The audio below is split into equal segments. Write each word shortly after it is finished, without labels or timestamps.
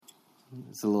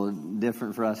It's a little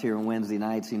different for us here on Wednesday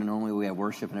nights. Normally we have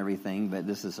worship and everything, but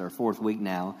this is our fourth week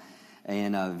now,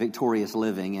 and Victorious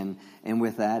Living. And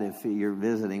with that, if you're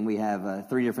visiting, we have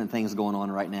three different things going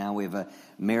on right now. We have a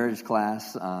marriage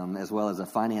class as well as a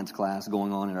finance class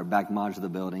going on in our back modular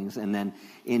buildings. And then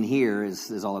in here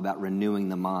is all about renewing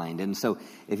the mind. And so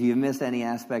if you've missed any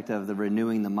aspect of the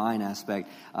renewing the mind aspect,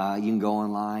 you can go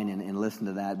online and listen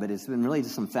to that. But it's been really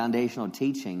just some foundational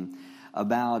teaching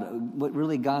about what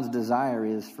really God's desire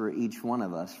is for each one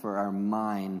of us, for our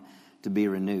mind to be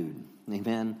renewed.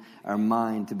 Amen? Our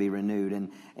mind to be renewed.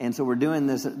 And so we're doing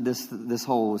this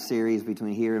whole series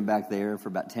between here and back there for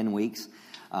about 10 weeks.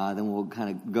 Then we'll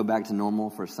kind of go back to normal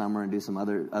for summer and do some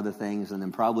other things. And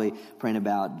then probably praying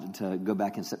about to go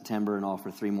back in September and offer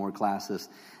 3 more classes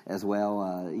as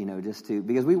well,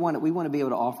 because we want to be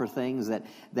able to offer things that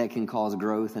can cause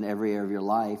growth in every area of your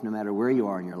life, no matter where you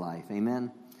are in your life.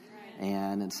 Amen?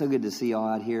 And it's so good to see y'all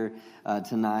out here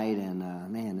tonight,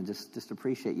 and just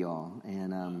appreciate y'all.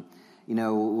 And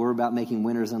we're about making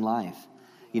winners in life.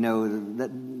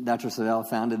 That Dr. Savelle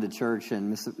founded the church, and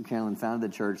Miss Carolyn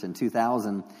founded the church in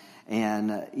 2000.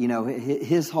 And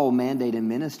his whole mandate in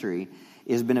ministry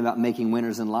has been about making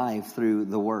winners in life through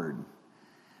the Word,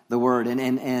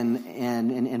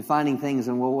 and finding things.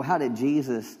 And well, how did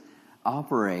Jesus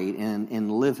operate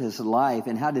and live his life,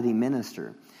 and how did he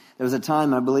minister? There was a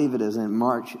time, I believe it is in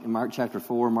Mark chapter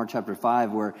 4, Mark chapter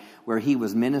 5, where he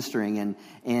was ministering, and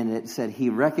it said he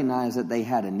recognized that they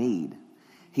had a need.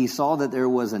 He saw that there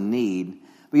was a need.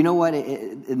 But you know what?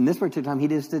 In this particular time, he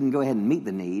just didn't go ahead and meet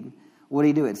the need. What did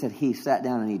he do? It said he sat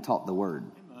down and he taught the Word.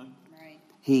 Right.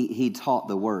 He taught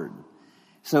the Word.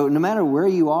 So no matter where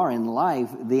you are in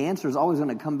life, the answer is always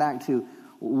going to come back to,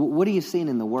 what are you seeing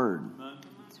in the Word?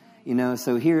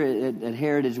 So here at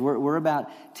Heritage, we're about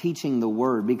teaching the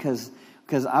Word because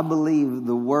I believe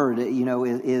the Word,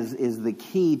 is the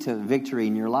key to victory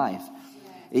in your life.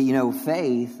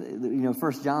 Faith,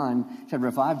 1 John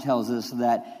chapter 5 tells us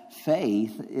that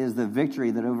faith is the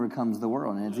victory that overcomes the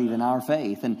world, and it's even our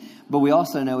faith. But we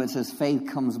also know it says faith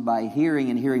comes by hearing,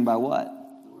 and hearing by what?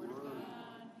 The Word of God.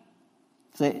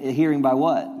 Say, hearing by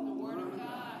what? The Word of God.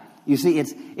 You see,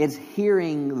 it's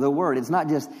hearing the Word. It's not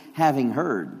just having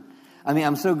heard. I mean,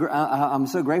 I'm so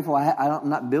grateful. I'm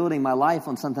not building my life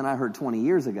on something I heard 20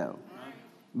 years ago,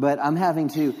 but I'm having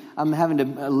to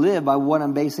live by what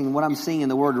I'm basing, what I'm seeing in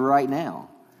the Word right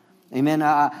now. Amen.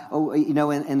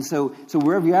 So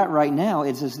wherever you're at right now,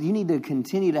 it's just you need to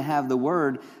continue to have the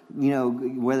Word.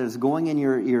 Whether it's going in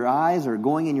your eyes or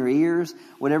going in your ears,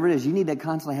 whatever it is, you need to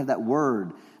constantly have that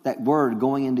word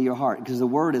going into your heart, because the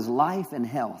Word is life and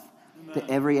health to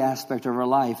every aspect of our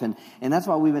life. And that's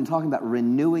why we've been talking about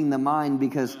renewing the mind,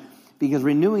 because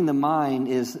renewing the mind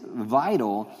is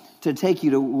vital to take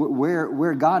you to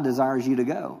where God desires you to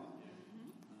go.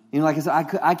 Like I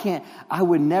said, I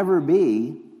would never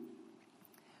be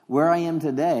where I am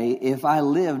today if I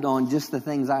lived on just the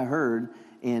things I heard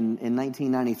in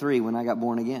 1993 when I got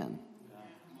born again.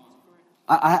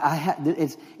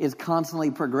 It's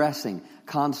constantly progressing,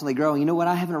 constantly growing. You know what?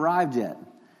 I haven't arrived yet.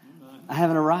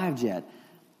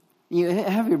 You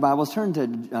have your Bibles. Turn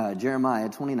to Jeremiah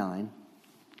 29.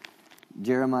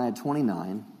 Jeremiah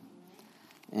 29.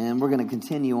 And we're going to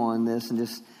continue on this and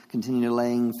just continue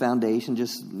laying foundation,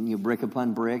 just brick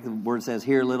upon brick. The Word says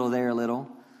here a little, there a little.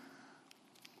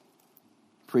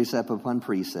 Precept upon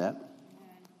precept.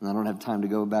 And I don't have time to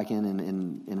go back in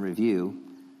and review.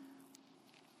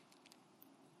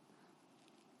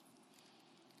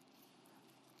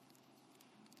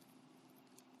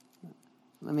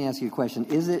 Let me ask you a question.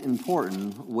 Is it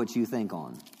important what you think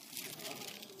on?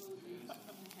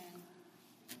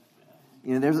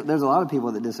 There's a lot of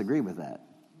people that disagree with that.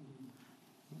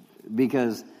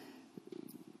 Because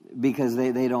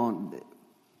they don't,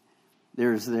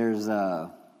 there's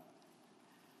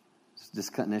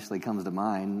just initially comes to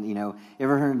mind, you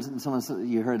ever heard someone,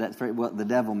 you heard that phrase, well, the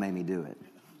devil made me do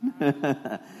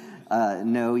it.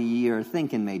 No, your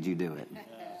thinking made you do it.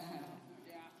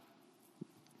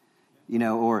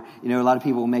 Or a lot of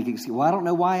people will make excuses. Well, I don't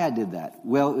know why I did that.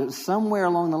 Well, somewhere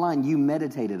along the line, you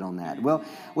meditated on that. Well,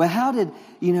 how did,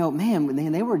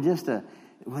 man, they were just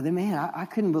I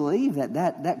couldn't believe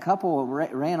that couple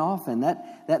ran off, and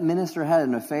that minister had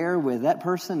an affair with that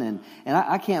person, and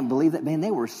I can't believe that, man,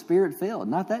 they were spirit-filled.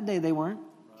 Not that day they weren't.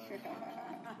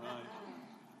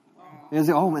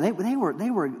 They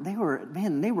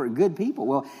were good people.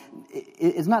 Well,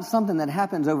 it's not something that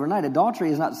happens overnight.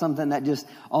 Adultery is not something that just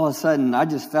all of a sudden I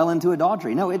just fell into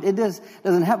adultery. No, it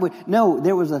doesn't happen. No,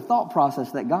 there was a thought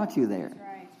process that got you there.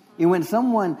 Right. When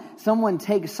someone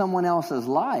takes someone else's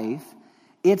life,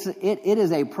 It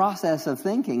is a process of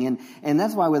thinking. And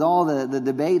that's why with all the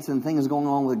debates and things going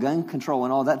on with gun control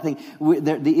and all that thing,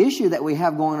 the issue that we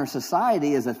have going in our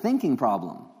society is a thinking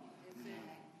problem.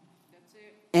 That's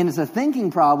it. And it's a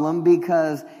thinking problem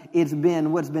because it's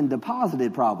been what's been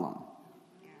deposited problem.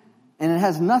 And it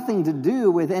has nothing to do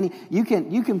with any, you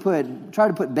can try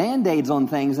to put Band-Aids on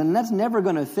things, and that's never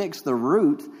going to fix the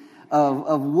root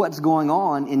of what's going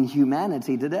on in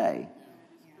humanity today.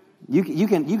 You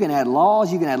can add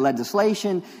laws, you can add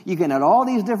legislation, you can add all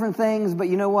these different things, but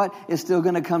you know what? It's still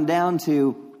going to come down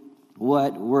to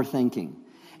what we're thinking.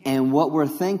 And what we're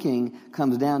thinking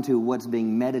comes down to what's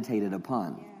being meditated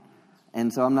upon.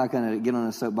 And so I'm not going to get on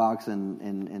a soapbox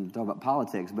and talk about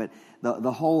politics, but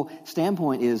the whole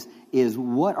standpoint is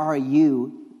what are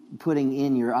you putting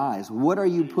in your eyes? What are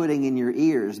you putting in your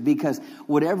ears? Because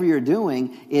whatever you're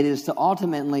doing, it is to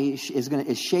ultimately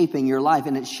is shaping your life,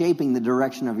 and it's shaping the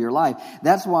direction of your life.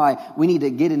 That's why we need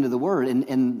to get into the Word.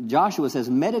 And Joshua says,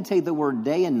 meditate the Word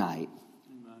day and night.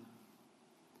 Amen.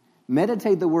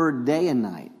 Meditate the Word day and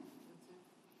night.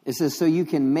 It says so you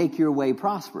can make your way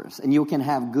prosperous and you can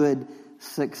have good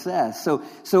success. So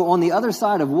on the other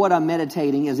side of what I'm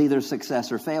meditating is either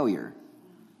success or failure.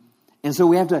 And so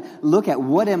we have to look at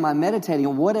what am I meditating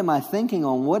on? What am I thinking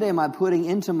on? What am I putting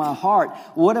into my heart?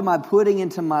 What am I putting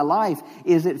into my life?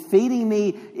 Is it feeding me?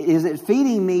 Is it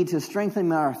feeding me to strengthen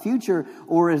my future,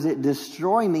 or is it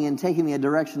destroying me and taking me a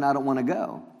direction I don't want to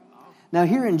go? Now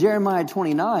here in Jeremiah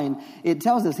 29, it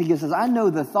tells us, he says, I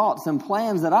know the thoughts and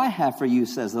plans that I have for you,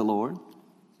 says the Lord.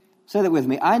 Say that with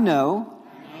me. I know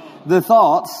the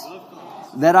thoughts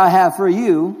that I have for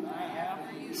you,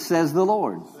 says the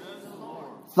Lord.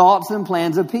 Thoughts and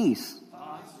plans of peace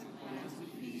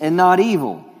and not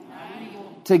evil,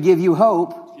 to give you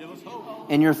hope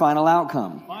in your final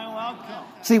outcome.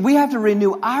 See, we have to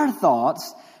renew our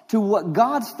thoughts to what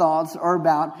God's thoughts are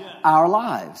about our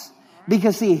lives.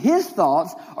 Because, see, His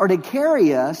thoughts are to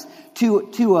carry us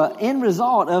to an end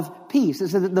result of peace. It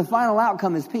says that the final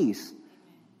outcome is peace.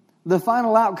 The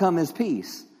final outcome is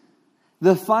peace.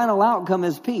 The final outcome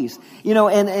is peace. You know,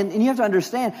 and you have to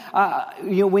understand,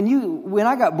 when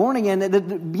I got born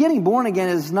again, getting born again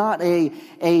is not a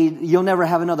you'll never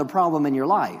have another problem in your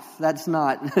life. That's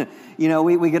not,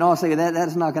 we can all say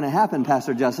that's not going to happen,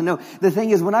 Pastor Justin. No, the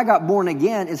thing is, when I got born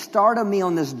again, it started me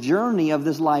on this journey of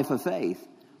this life of faith.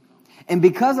 And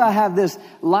because I have this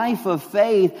life of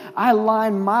faith, I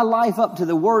line my life up to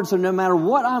the Word. So no matter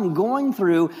what I'm going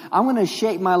through, I'm going to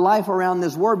shape my life around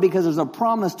this Word because there's a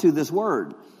promise to this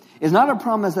Word. It's not a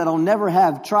promise that I'll never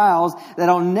have trials, that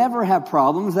I'll never have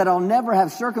problems, that I'll never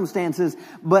have circumstances,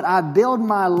 but I build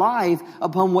my life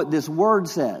upon what this Word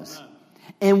says.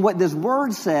 And what this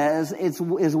Word says is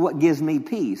what gives me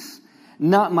peace,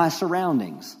 not my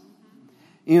surroundings.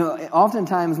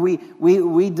 Oftentimes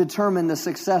we determine the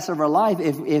success of our life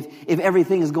if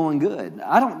everything is going good.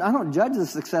 I don't judge the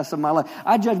success of my life.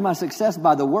 I judge my success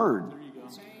by the Word.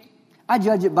 I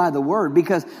judge it by the Word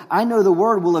because I know the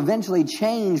Word will eventually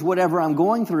change whatever I'm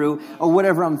going through or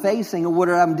whatever I'm facing or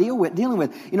whatever I'm dealing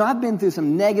with. I've been through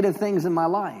some negative things in my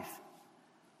life,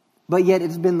 but yet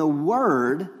it's been the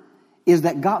Word is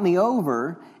that got me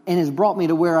over and has brought me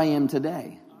to where I am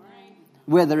today.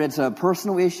 Whether it's a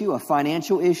personal issue, a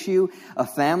financial issue, a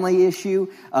family issue,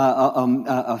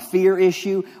 a fear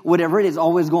issue, whatever it is,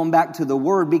 always going back to the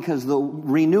Word because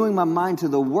renewing my mind to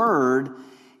the Word,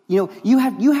 you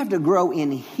have to grow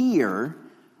in here.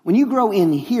 When you grow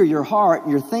in here, your heart,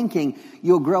 your thinking,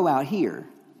 you'll grow out here.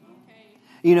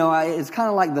 Okay. It's kind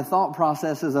of like the thought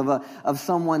processes of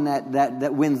someone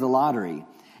that wins the lottery.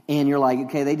 And you're like,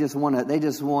 okay, they just won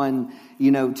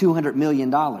 $200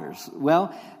 million.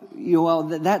 Well,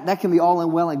 that can be all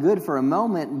and well and good for a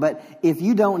moment, but if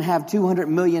you don't have $200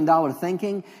 million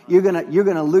thinking, you're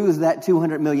gonna lose that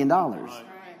 $200 million. Right.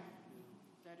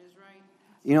 That is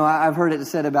right. I've heard it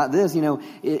said about this.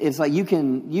 It's like you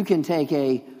can take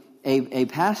a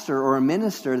pastor or a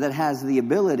minister that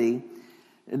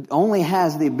only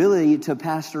has the ability to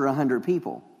pastor 100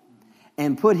 people.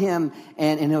 And put him,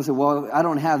 and he'll say, well, I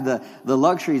don't have the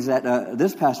luxuries that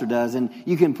this pastor does. And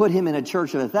you can put him in a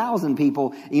church of 1,000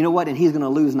 people, you know what, and he's going to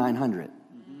lose 900.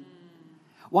 Mm-hmm.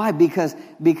 Why? Because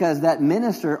that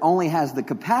minister only has the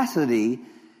capacity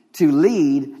to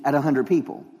lead at 100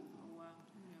 people.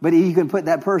 But you can put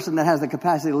that person that has the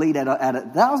capacity to lead at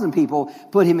 1,000 people,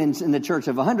 put him in the church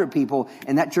of 100 people,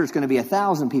 and that church is going to be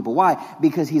 1,000 people. Why?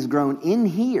 Because he's grown in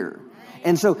here.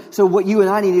 And so what you and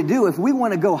I need to do, if we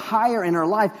want to go higher in our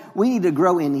life, we need to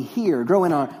grow in here, grow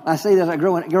in our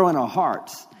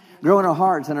hearts, grow in our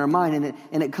hearts and our mind,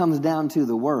 and it comes down to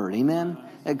the Word. Amen.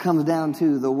 It comes down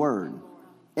to the Word.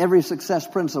 Every success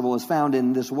principle is found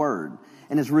in this word.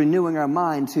 And it's renewing our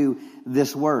mind to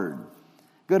this word.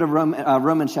 Go to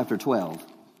Romans chapter 12.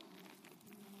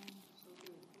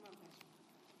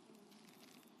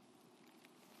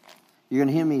 You're going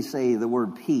to hear me say the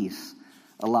word peace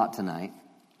a lot tonight.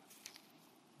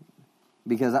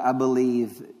 Because I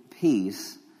believe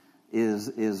peace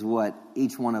is what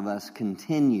each one of us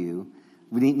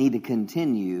we need to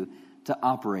continue to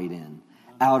operate in.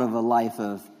 Out of a life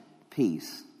of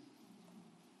peace.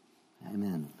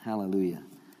 Amen. Hallelujah.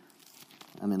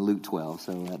 I'm in Luke 12,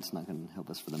 so that's not going to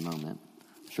help us for the moment.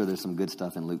 I'm sure there's some good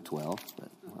stuff in Luke 12, but,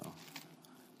 well,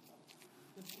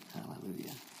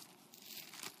 hallelujah.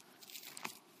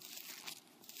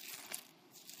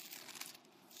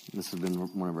 This has been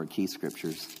one of our key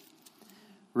scriptures.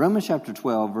 Romans chapter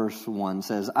 12, verse 1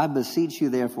 says, I beseech you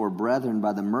therefore, brethren,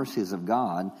 by the mercies of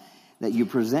God, that you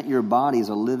present your bodies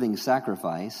a living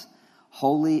sacrifice,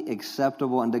 holy,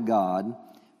 acceptable unto God,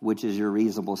 which is your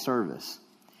reasonable service.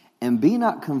 And be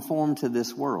not conformed to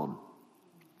this world,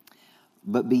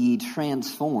 but be ye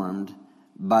transformed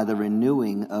by the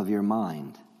renewing of your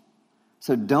mind.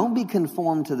 So don't be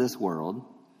conformed to this world.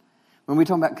 When we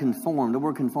talk about conformed, the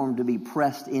word conformed, to be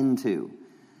pressed into.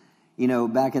 You know,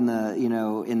 back in the,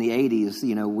 in the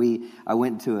 80s, I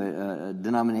went to a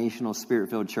denominational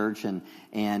spirit-filled church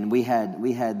and we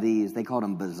had these, they called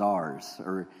them bazaars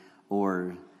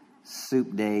or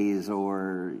soup days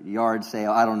or yard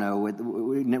sale. I don't know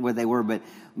what they were, but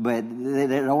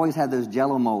they always had those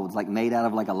Jello molds like made out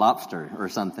of like a lobster or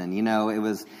something. It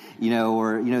was,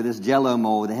 this Jello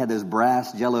mold. They had those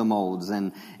brass Jello molds,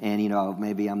 and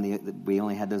maybe we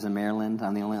only had those in Maryland.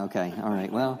 I'm the only. Okay, all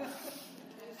right. Well,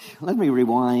 let me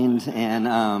rewind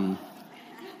and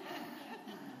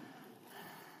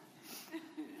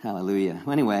hallelujah.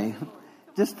 Anyway.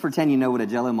 Just pretend you know what a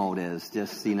Jello mold is.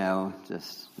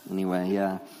 Anyway,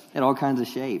 yeah. It had all kinds of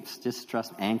shapes. Just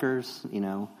trust anchors,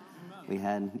 We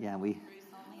had,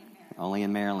 only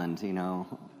in Maryland,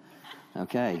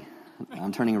 Okay.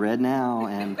 I'm turning red now,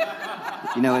 and,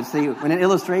 when an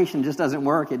illustration just doesn't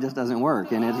work, it just doesn't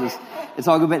work. And it's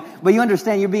all good. But you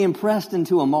understand, you're being pressed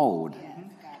into a mold.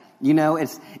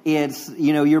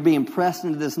 You're being pressed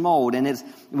into this mold, and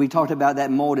we talked about that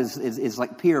mold is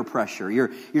like peer pressure. You're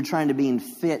trying to be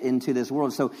fit into this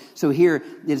world. So here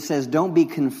it says, don't be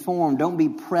conformed, don't be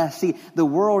pressed. See, the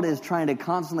world is trying to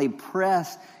constantly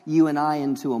press you and I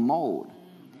into a mold.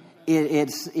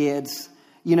 It's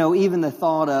even the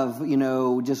thought of,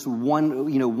 just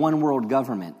one world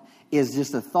government is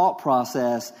just a thought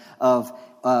process of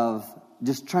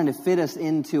just trying to fit us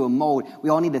into a mold. We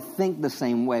all need to think the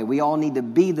same way. We all need to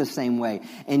be the same way.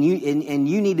 And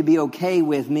you need to be okay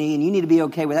with me, and you need to be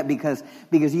okay with that because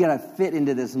you got to fit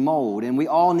into this mold. And we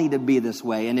all need to be this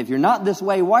way. And if you're not this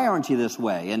way, why aren't you this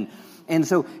way? And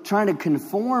so trying to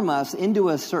conform us into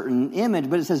a certain image,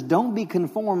 but it says don't be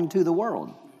conformed to the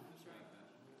world.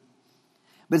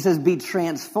 But it says be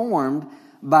transformed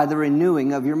by the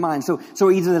renewing of your mind. So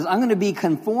he says, I'm going to be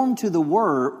conformed to the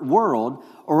world,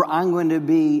 or I'm going to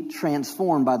be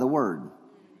transformed by the word.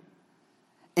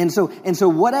 And so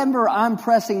whatever I'm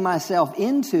pressing myself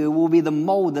into will be the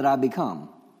mold that I become.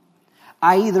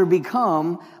 I either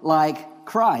become like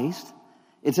Christ.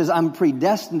 It says I'm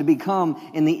predestined to become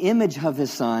in the image of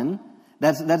his son.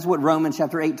 That's what Romans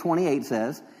chapter 8:28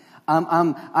 says.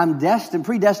 I'm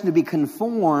predestined to be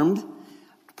conformed,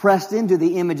 pressed into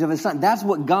the image of his son. That's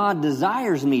what God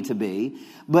desires me to be.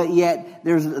 But yet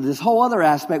there's this whole other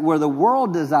aspect where the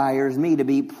world desires me to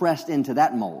be pressed into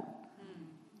that mold.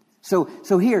 So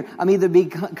here, I'm either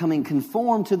becoming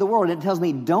conformed to the world. It tells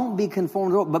me don't be conformed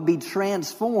to the world, but be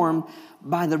transformed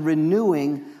by the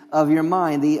renewing of your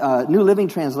mind. The New Living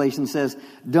Translation says,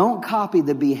 don't copy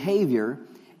the behavior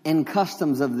and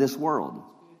customs of this world,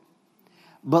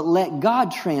 but let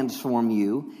God transform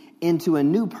you into a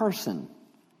new person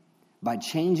by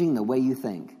changing the way you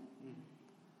think.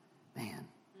 Man,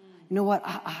 you know what?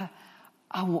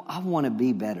 I want to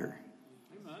be better.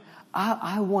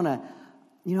 I want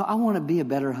to be a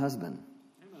better husband.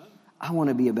 I want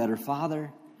to be a better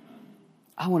father.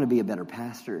 I want to be a better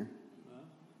pastor.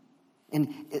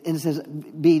 And it says,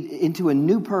 be into a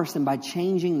new person by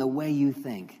changing the way you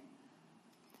think.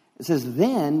 It says,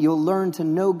 then you'll learn to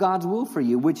know God's will for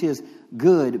you, which is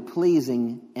good,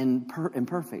 pleasing, and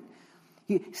perfect.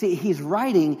 He's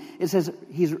writing, it says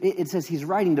he's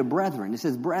writing to brethren. It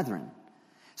says brethren.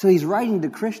 So he's writing to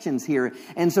Christians here.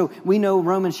 And so we know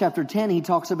Romans chapter 10, he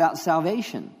talks about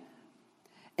salvation.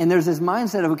 And there's this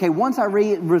mindset of, okay, once I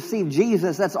receive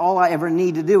Jesus, that's all I ever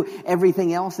need to do.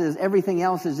 Everything else is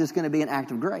just going to be an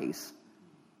act of grace.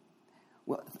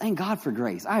 Well, thank God for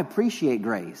grace. I appreciate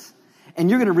grace. And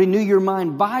you're going to renew your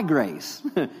mind by grace.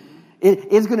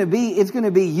 It's going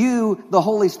to be you, the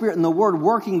Holy Spirit, and the Word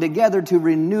working together to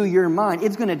renew your mind.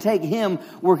 It's going to take Him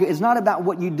working. It's not about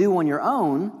what you do on your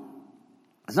own.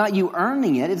 It's not you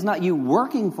earning it. It's not you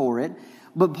working for it.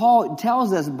 But Paul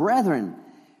tells us, brethren,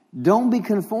 don't be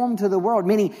conformed to the world.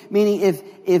 Meaning, if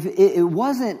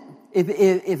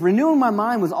renewing my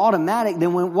mind was automatic,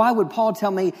 then why would Paul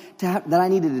tell me that I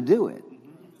needed to do it?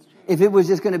 If it was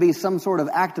just going to be some sort of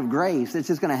act of grace, it's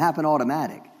just going to happen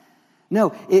automatic.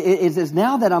 No, it says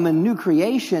now that I'm a new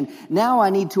creation, now I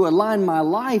need to align my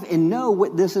life and know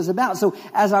what this is about. So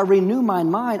as I renew my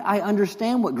mind, I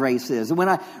understand what grace is. And when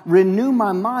I renew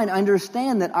my mind, I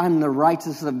understand that I'm the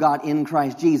righteousness of God in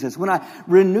Christ Jesus. When I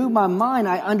renew my mind,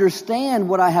 I understand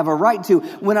what I have a right to.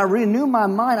 When I renew my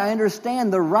mind, I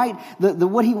understand the right,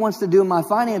 what He wants to do in my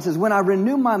finances. When I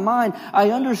renew my mind,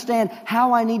 I understand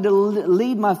how I need to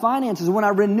lead my finances. When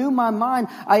I renew my mind,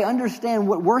 I understand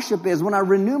what worship is. When I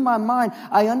renew my mind,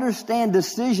 I understand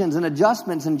decisions and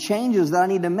adjustments and changes that I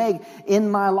need to make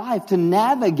in my life to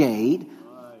navigate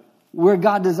where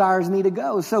God desires me to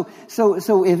go. So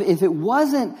if it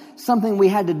wasn't something we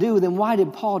had to do, then why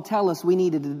did Paul tell us we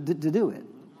needed to do it?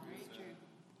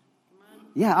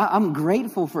 Yeah, I'm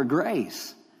grateful for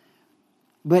grace.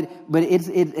 But it's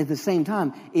at the same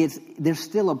time, there's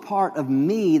still a part of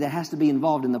me that has to be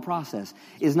involved in the process.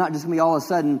 It's not just going to be all of a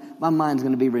sudden my mind's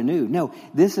going to be renewed. No,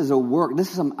 this is a work. This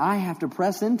is something I have to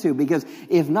press into, because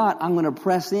if not, I'm going to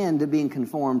press into being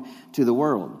conformed to the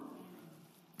world.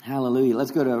 Hallelujah. Let's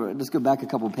go back a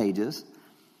couple pages.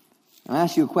 I'll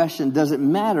ask you a question. Does it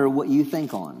matter what you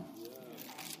think on?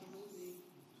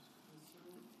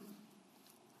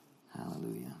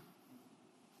 Hallelujah.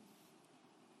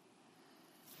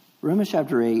 Romans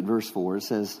chapter 8, verse 4, it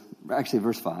says, actually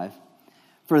verse 5,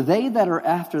 for they that are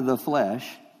after the flesh,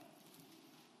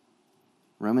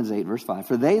 Romans 8, verse 5,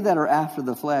 for they that are after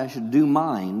the flesh do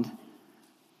mind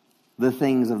the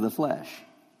things of the flesh,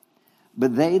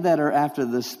 but they that are after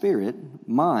the Spirit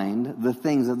mind the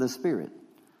things of the Spirit.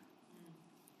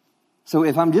 So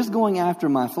if I'm just going after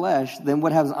my flesh, then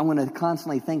what happens? I'm going to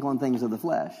constantly think on things of the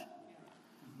flesh.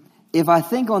 If I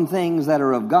think on things that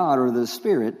are of God or the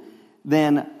Spirit,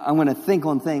 then I'm going to think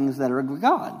on things that are of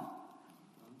God.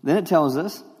 Then it tells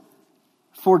us,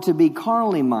 for to be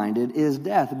carnally minded is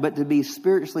death, but to be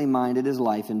spiritually minded is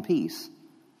life and peace.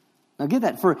 Now get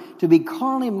that. For to be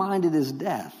carnally minded is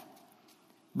death,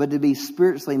 but to be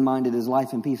spiritually minded is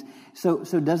life and peace. So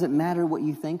does it matter what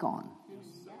you think on?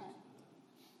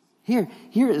 Here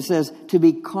it says to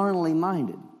be carnally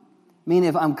minded. Meaning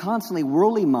if I'm constantly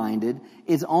worldly minded,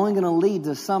 it's only going to lead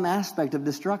to some aspect of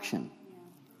destruction.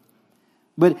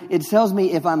 But it tells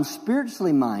me if I'm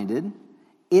spiritually minded,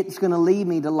 it's going to lead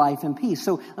me to life and peace.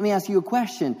 So let me ask you a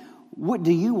question. What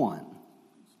do you want?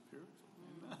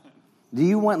 Do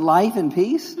you want life and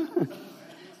peace?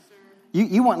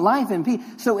 You want life and peace.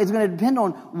 So it's going to depend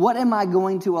on what am I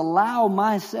going to allow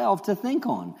myself to think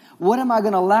on? What am I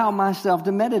going to allow myself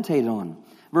to meditate on?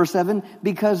 Verse 7,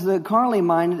 because to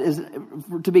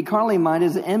be carnally minded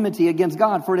is enmity against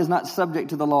God, for it is not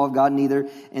subject to the law of God, neither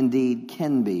indeed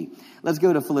can be. Let's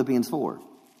go to Philippians 4.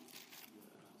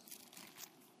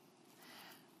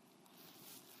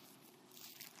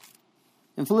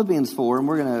 In Philippians 4, and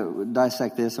we're going to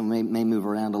dissect this and may move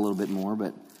around a little bit more,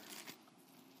 but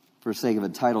for sake of a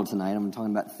title tonight, I'm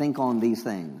talking about think on these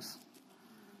things.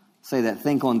 Say that,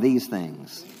 think on these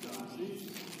things.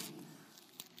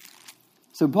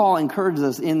 So Paul encourages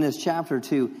us in this chapter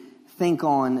to think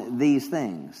on these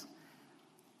things.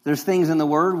 There's things in the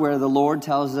Word where the Lord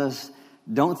tells us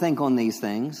don't think on these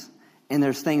things. And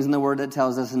there's things in the Word that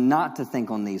tells us not to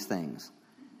think on these things.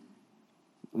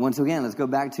 Once again, let's go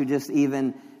back to just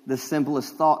even the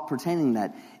simplest thought pertaining to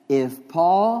that. If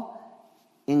Paul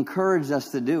encouraged us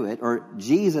to do it, or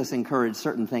Jesus encouraged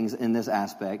certain things in this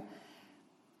aspect,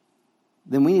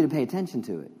 then we need to pay attention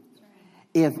to it.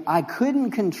 If I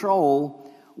couldn't control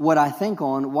what I think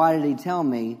on, why did He tell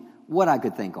me what I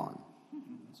could think on?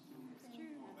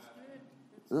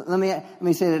 Let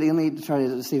me say that. Let me try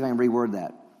to see if I can reword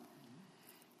that.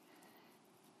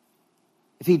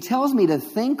 If He tells me to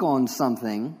think on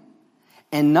something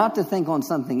and not to think on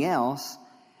something else,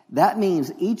 that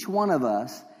means each one of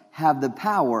us have the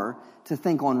power to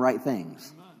think on right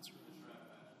things.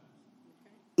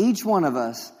 Each one of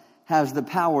us has the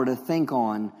power to think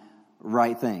on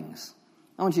right things.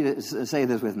 I want you to say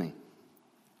this with me.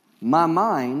 My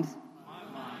mind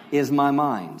is my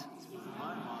mind.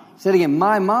 Say it again.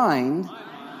 My mind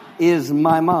is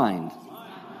my mind.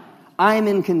 I'm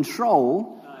in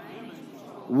control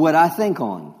what I think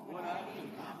on.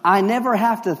 I never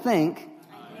have to think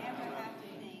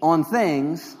on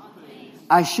things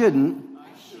I shouldn't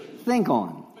think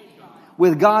on.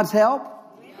 With God's help,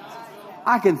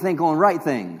 I can think on right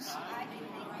things.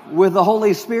 With the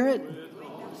Holy Spirit,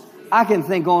 I can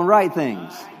think on right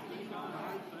things.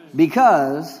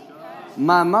 Because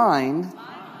my mind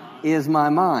is my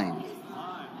mind.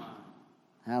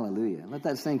 Hallelujah. Let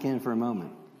that sink in for a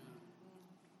moment.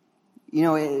 You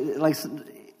know,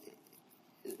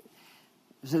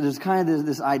 so there's kind of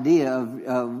this idea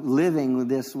of living with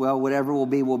this, well, whatever will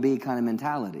be kind of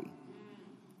mentality.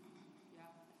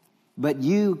 But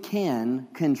you can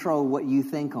control what you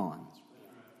think on.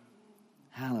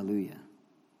 Hallelujah.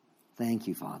 Thank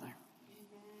you, Father.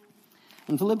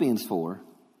 In Philippians 4,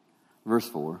 verse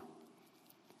 4, it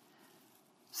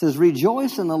says,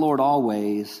 rejoice in the Lord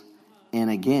always, and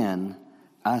again,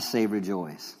 I say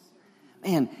rejoice.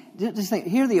 Man, just think,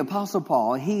 here the Apostle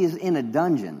Paul, he is in a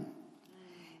dungeon.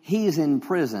 He's in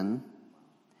prison.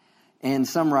 And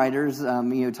some writers,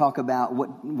 talk about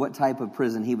what type of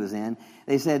prison he was in.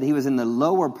 They said he was in the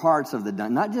lower parts of the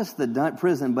dungeon, not just the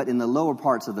prison, but in the lower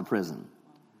parts of the prison.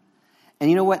 And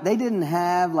you know what? They didn't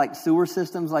have like sewer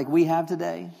systems like we have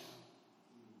today.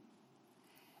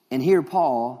 And here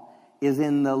Paul is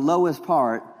in the lowest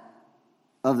part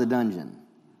of the dungeon,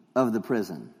 of the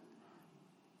prison,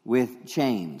 with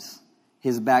chains,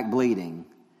 his back bleeding.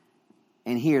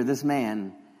 And here this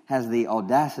man has the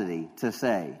audacity to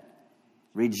say,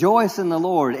 rejoice in the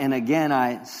Lord, and again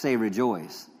I say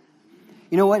rejoice.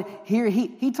 You know what? Here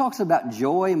he talks about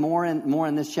joy more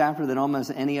in this chapter than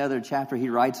almost any other chapter he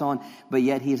writes on, but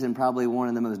yet he's in probably one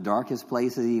of the most darkest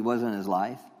places he was in his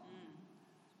life.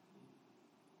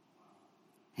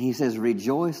 He says,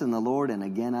 rejoice in the Lord, and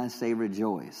again I say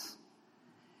rejoice.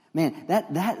 Man,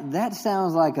 that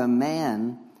sounds like a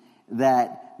man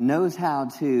that knows how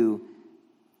to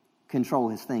control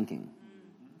his thinking.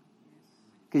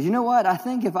 Because you know what? I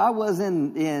think if I was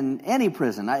in any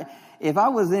prison, if I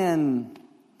was in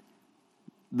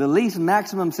the least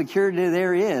maximum security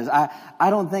there is, I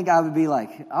don't think I would be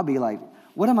like, I'll be like,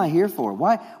 what am I here for?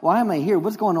 Why am I here?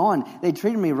 What's going on? They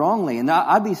treated me wrongly. And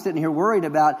I'd be sitting here worried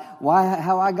about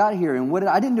how I got here. And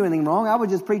I didn't do anything wrong. I was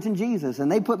just preaching Jesus. And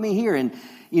they put me here. And,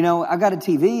 I've got a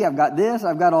TV. I've got this.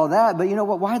 I've got all that. But you know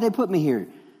what? Why did they put me here?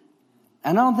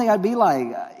 And I don't think I'd be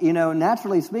like,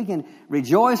 naturally speaking,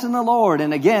 rejoice in the Lord.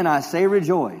 And again, I say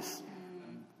rejoice.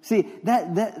 See,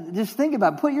 that just think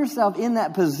about it. Put yourself in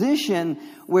that position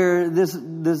where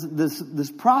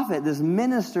this prophet, this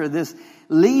minister, this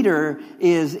leader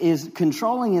is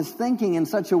controlling his thinking in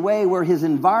such a way where his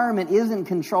environment isn't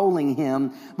controlling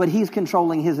him, but he's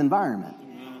controlling his environment.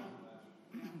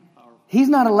 He's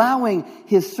not allowing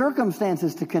his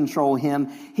circumstances to control him.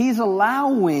 He's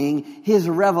allowing his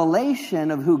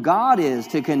revelation of who God is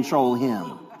to control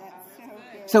him.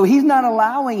 So he's not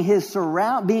allowing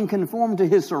being conformed to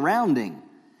his surrounding.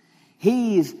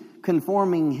 He's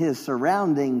conforming his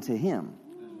surrounding to him.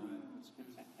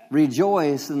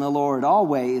 Rejoice in the Lord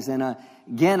always, and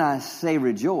again I say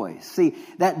rejoice. See,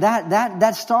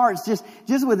 that starts just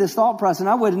with this thought process, and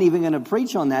I wasn't even going to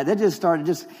preach on that. That just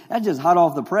hot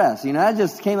off the press. That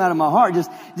just came out of my heart. Just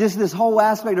this whole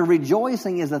aspect of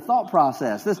rejoicing is a thought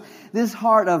process. This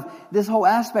whole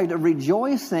aspect of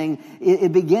rejoicing,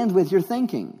 it begins with your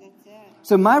thinking.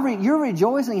 So your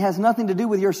rejoicing has nothing to do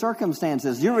with your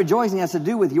circumstances. Your rejoicing has to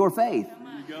do with your faith.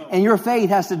 And your faith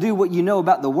has to do what you know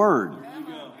about the Word.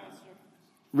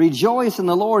 Rejoice in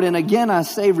the Lord, and again I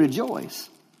say rejoice.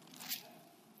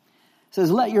 It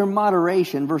says, let your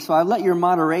moderation, verse 5, let your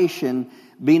moderation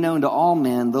be known to all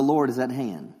men, the Lord is at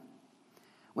hand.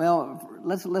 Well,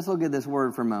 let's look at this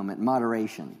word for a moment,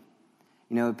 moderation.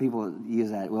 People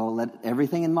use that. Well, let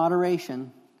everything in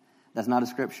moderation. That's not a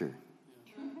scripture.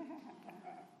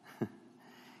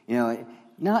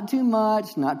 Not too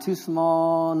much, not too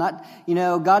small,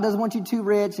 God doesn't want you too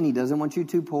rich and He doesn't want you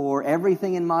too poor.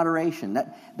 Everything in moderation.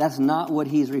 That's not what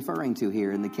He's referring to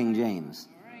here in the King James.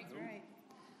 Right.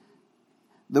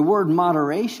 The word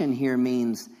moderation here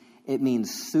means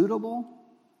suitable,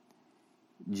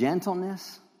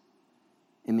 gentleness.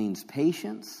 It means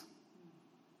patience,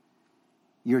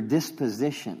 your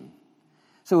disposition.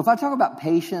 So if I talk about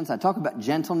patience, I talk about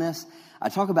gentleness, I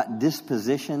talk about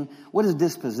disposition. What is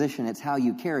disposition? It's how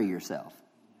you carry yourself.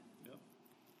 Yep.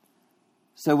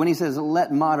 So when he says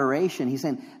let moderation, he's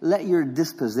saying let your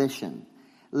disposition,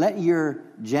 let your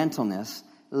gentleness,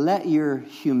 let your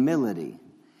humility,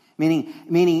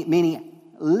 meaning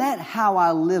let how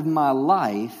I live my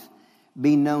life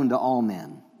be known to all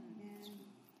men.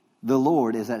 The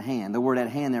Lord is at hand. The word at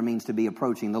hand there means to be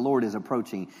approaching. The Lord is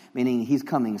approaching, meaning He's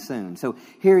coming soon. So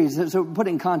here so put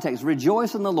in context,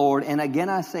 rejoice in the Lord, and again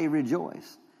I say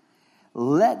rejoice.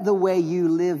 Let the way you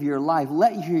live your life,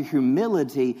 let your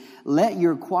humility, let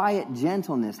your quiet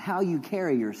gentleness, how you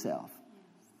carry yourself,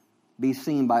 be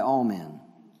seen by all men.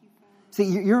 See,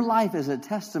 your life is a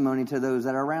testimony to those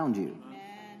that are around you.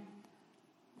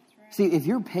 See, if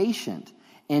you're patient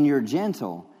and you're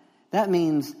gentle, that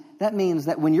means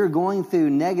that when you're going through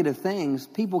negative things,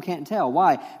 people can't tell.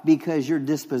 Why? Because your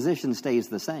disposition stays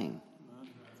the same.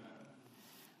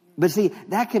 But see,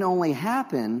 that can only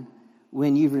happen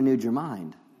when you've renewed your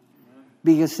mind.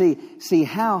 Because see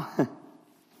how...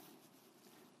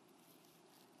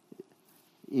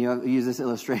 I've used this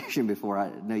illustration before. I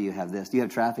know you have this. You have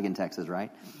traffic in Texas,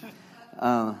 right?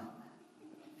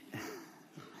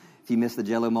 If you missed the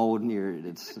Jell-O mold,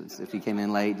 if you came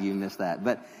in late, you missed that.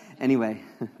 But anyway,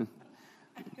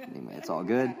 it's all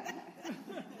good.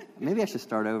 Maybe I should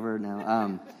start over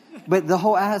now. But the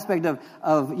whole aspect of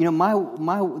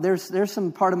there's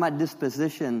some part of my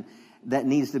disposition that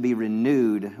needs to be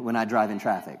renewed when I drive in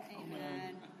traffic.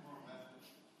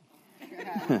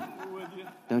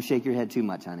 Don't shake your head too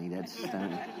much, honey. That's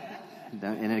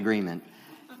in agreement.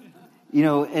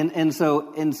 And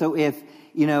so if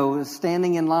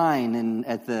standing in line and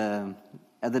at the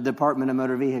Department of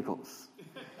Motor Vehicles,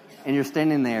 and you're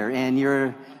standing there and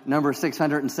you're number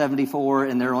 674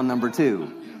 and they're on number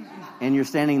 2, and you're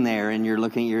standing there and you're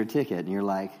looking at your ticket and you're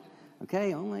like,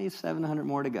 okay, only 700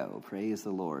 more to go. Praise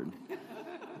the Lord.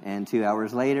 And 2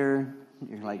 hours later,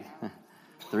 you're like,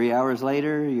 3 hours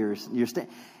later, you're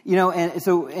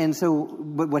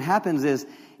but what happens is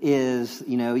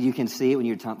you can see it when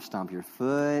you stomp your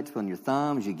foot, on your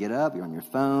thumbs, you get up, you're on your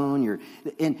phone,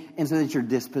 and so that's your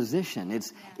disposition.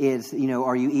 It's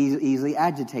are you easily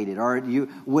agitated? Are you,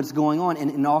 what's going on?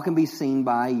 And it all can be seen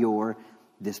by your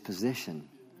disposition.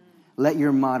 Let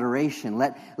your moderation,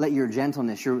 let your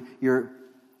gentleness, your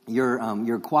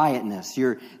quietness,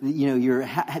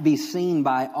 be seen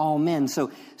by all men.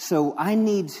 So I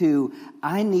need to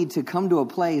come to a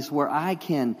place where I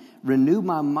can renew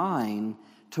my mind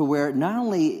to where not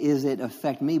only is it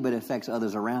affect me, but it affects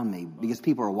others around me because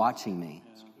people are watching me.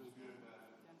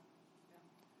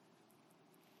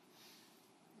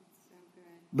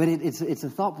 But it's a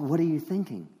thought. What are you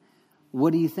thinking?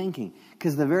 What are you thinking?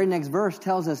 Because the very next verse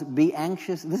tells us, be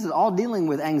anxious. This is all dealing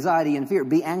with anxiety and fear.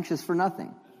 Be anxious for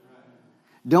nothing.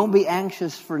 Don't be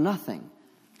anxious for nothing.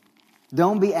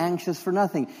 Don't be anxious for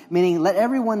nothing. Meaning, let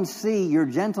everyone see your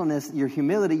gentleness, your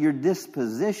humility, your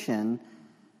disposition.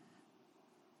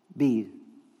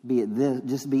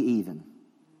 Just be even.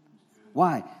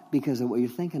 Why? Because of what you're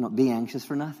thinking. Be anxious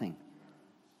for nothing.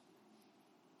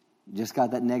 Just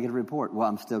got that negative report. Well,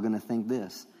 I'm still going to think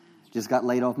this. Just got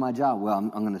laid off my job. Well, I'm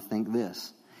going to think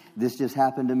this. This just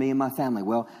happened to me and my family.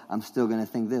 Well, I'm still going to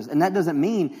think this. And that doesn't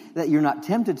mean that you're not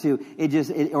tempted to.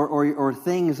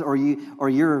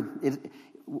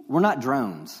 We're not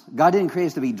drones. God didn't create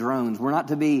us to be drones.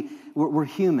 We're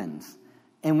humans.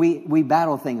 And we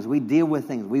battle things. We deal with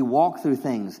things. We walk through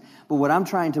things. But what I'm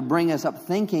trying to bring us up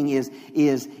thinking is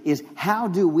how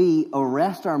do we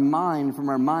arrest our mind from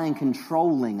our mind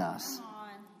controlling us?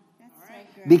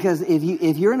 Because if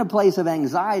you're in a place of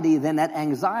anxiety, then that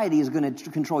anxiety is going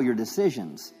to control your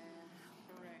decisions.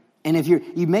 And if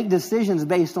you make decisions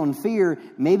based on fear,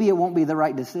 maybe it won't be the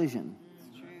right decision.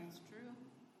 It's true.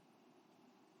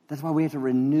 That's why we have to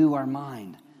renew our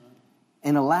mind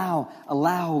and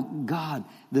allow God,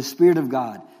 the Spirit of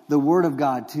God, the Word of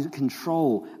God to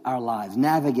control our lives,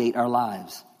 navigate our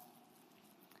lives.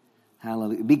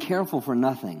 Hallelujah. Be careful for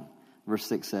nothing, verse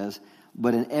 6 says,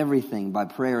 but in everything, by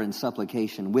prayer and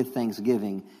supplication, with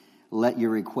thanksgiving, let your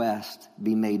request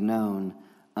be made known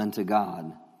unto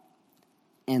God.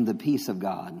 And the peace of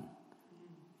God,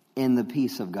 and the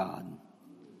peace of God,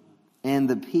 and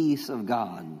the peace of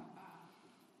God,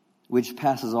 which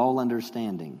passes all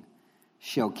understanding,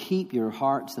 shall keep your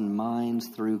hearts and minds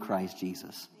through Christ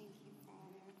Jesus.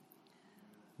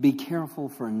 Be careful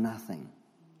for nothing.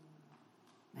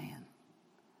 Man.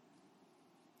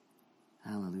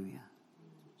 Hallelujah.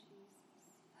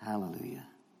 Hallelujah.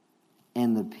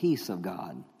 And the peace of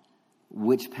God,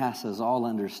 which passes all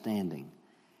understanding,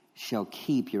 shall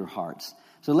keep your hearts.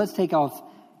 So let's take off,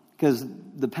 because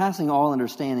the passing all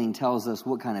understanding tells us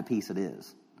what kind of peace it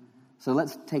is. So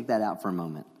let's take that out for a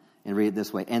moment and read it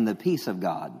this way. And the peace of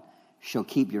God shall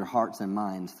keep your hearts and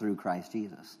minds through Christ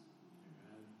Jesus.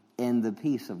 And the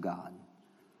peace of God.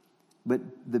 But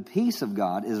the peace of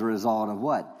God is a result of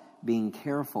what? Being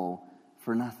careful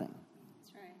for nothing.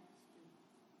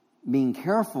 Being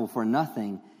careful for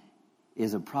nothing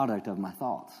is a product of my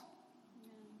thoughts.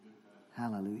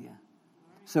 Hallelujah.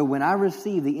 So when I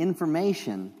receive the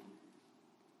information,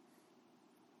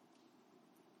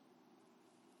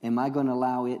 Am I going to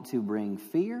allow it to bring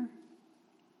fear?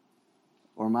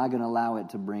 Or am I going to allow it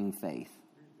to bring faith?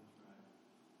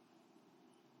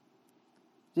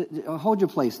 Hold your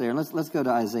place there. Let's go to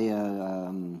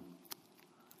Isaiah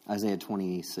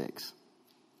 26.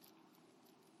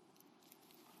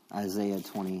 Isaiah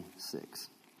 26.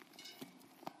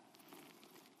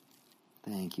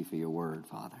 Thank you for your word,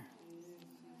 Father.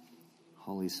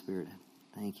 Holy Spirit,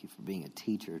 thank you for being a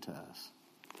teacher to us.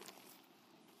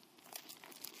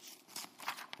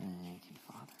 Thank you,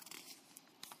 Father.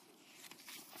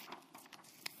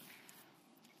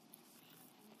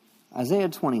 Isaiah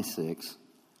 26.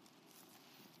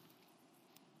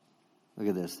 Look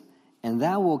at this. And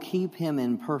thou will keep him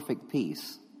in perfect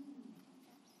peace.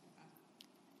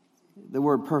 The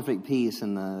word perfect peace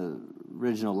in the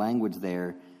original language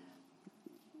there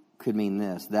could mean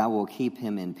this. Thou will keep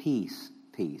him in peace,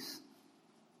 peace.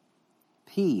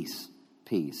 Peace,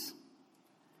 peace.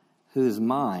 Whose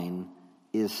mind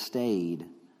is stayed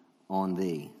on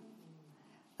thee.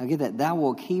 Now get that. Thou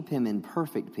will keep him in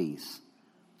perfect peace.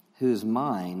 Whose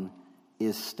mind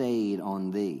is stayed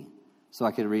on thee. So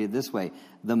I could read it this way.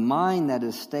 The mind that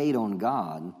is stayed on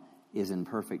God is in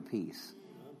perfect peace.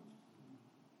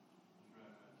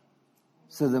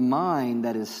 So the mind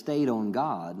that is stayed on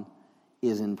God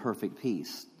is in perfect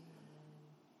peace.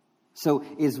 So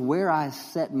it's where I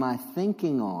set my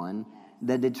thinking on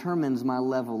that determines my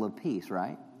level of peace,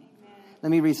 right? Amen. Let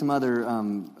me read some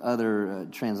other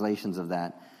translations of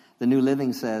that. The New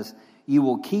Living says, you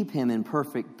will keep him in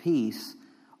perfect peace,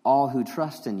 all who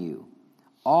trust in you,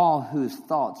 all whose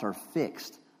thoughts are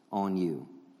fixed on you.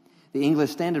 The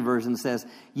English Standard Version says,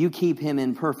 you keep him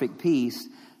in perfect peace,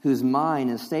 whose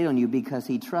mind is stayed on you because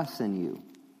he trusts in you.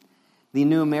 The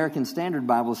New American Standard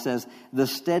Bible says, the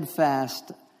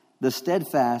steadfast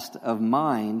of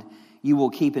mind you will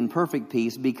keep in perfect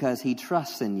peace because he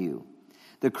trusts in you.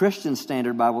 The Christian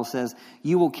Standard Bible says,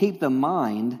 you will keep the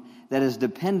mind that is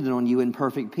dependent on you in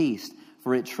perfect peace,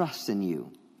 for it trusts in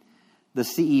you. The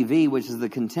CEV, which is the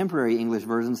contemporary English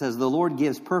version, says, the Lord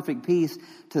gives perfect peace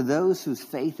to those whose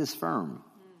faith is firm.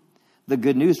 The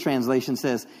Good News Translation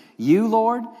says, you,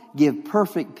 Lord, give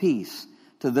perfect peace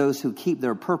to those who keep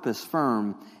their purpose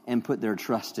firm and put their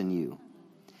trust in you.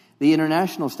 The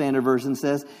International Standard Version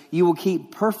says, you will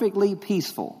keep perfectly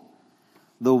peaceful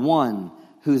the one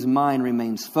whose mind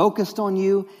remains focused on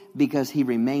you because he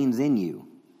remains in you.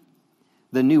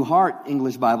 The New Heart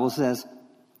English Bible says,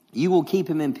 you will keep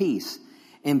him in peace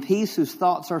whose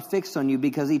thoughts are fixed on you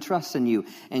because he trusts in you.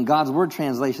 And God's Word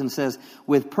translation says,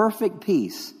 with perfect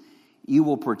peace, you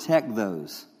will protect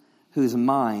those whose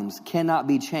minds cannot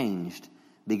be changed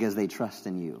because they trust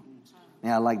in you.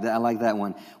 Yeah, I like that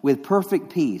one. With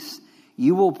perfect peace,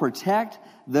 you will protect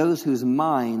those whose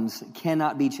minds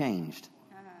cannot be changed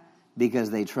because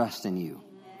they trust in you.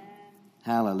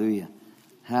 Hallelujah.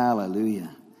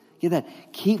 Hallelujah. Get that.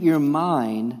 Keep your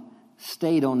mind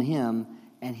stayed on him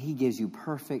and he gives you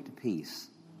perfect peace.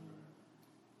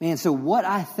 Man, so what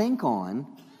I think on,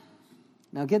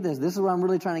 now get this is what I'm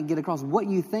really trying to get across. What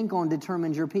you think on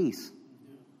determines your peace.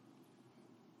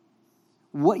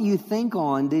 What you think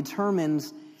on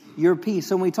determines your peace.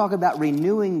 So when we talk about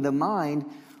renewing the mind,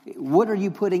 what are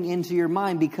you putting into your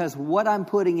mind? Because what I'm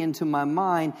putting into my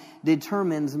mind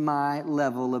determines my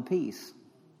level of peace.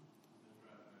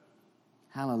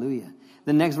 Hallelujah.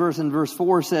 The next verse in verse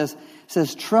 4 says,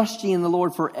 trust ye in the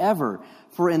Lord forever,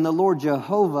 for in the Lord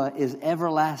Jehovah is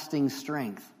everlasting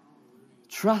strength.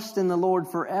 Trust in the Lord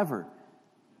forever.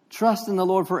 Trust in the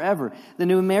Lord forever. The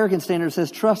New American Standard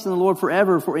says, trust in the Lord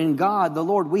forever, for in God, the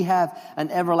Lord, we have an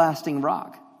everlasting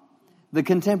rock. The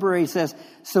Contemporary says,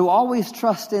 so always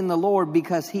trust in the Lord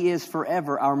because he is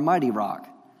forever our mighty rock.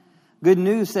 Good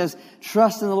News says,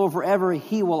 trust in the Lord forever,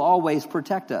 he will always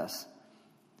protect us.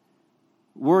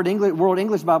 World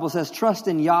English Bible says, trust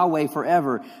in Yahweh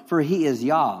forever, for he is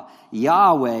Yah.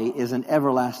 Yahweh is an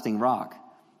everlasting rock.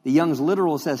 The Young's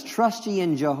Literal says, trust ye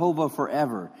in Jehovah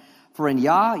forever, for in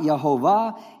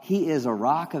Yehovah, he is a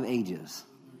rock of ages.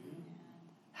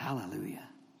 Hallelujah.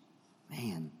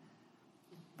 Man.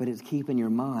 But it's keeping your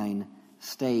mind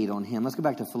stayed on him. Let's go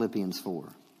back to Philippians 4.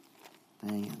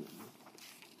 Thank you.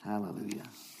 Hallelujah.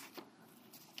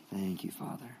 Thank you,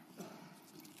 Father.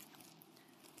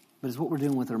 But it's what we're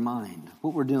doing with our mind,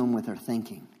 what we're doing with our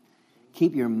thinking.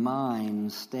 Keep your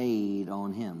mind stayed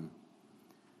on him.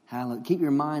 Keep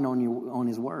your mind on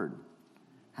his word.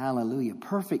 Hallelujah.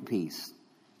 Perfect peace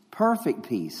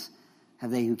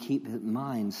have they who keep his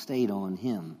mind stayed on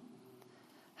him.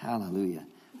 Hallelujah.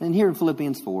 And here in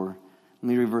Philippians 4, let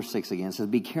me read verse 6 again. It says,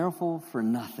 be careful for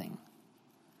nothing,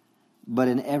 but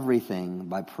in everything,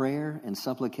 by prayer and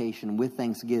supplication with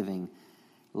thanksgiving,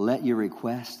 let your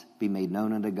request be made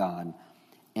known unto God,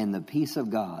 and the peace of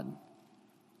God,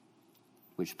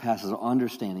 which passes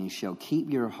understanding, shall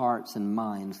keep your hearts and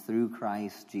minds through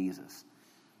Christ Jesus.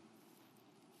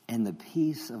 And the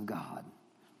peace of God,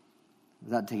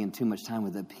 without taking too much time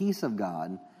with it, the peace of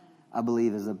God, I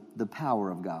believe, is the power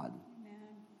of God. Amen.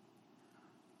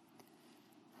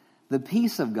 The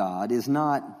peace of God is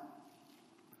not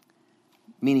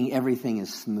meaning everything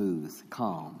is smooth,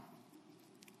 calm.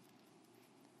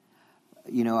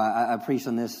 You know, I preached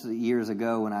on this years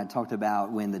ago when I talked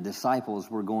about when the disciples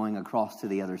were going across to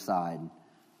the other side.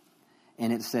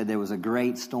 And it said there was a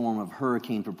great storm of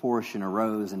hurricane proportion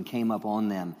arose and came up on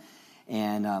them.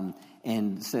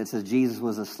 And so it says Jesus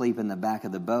was asleep in the back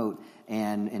of the boat.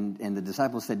 And the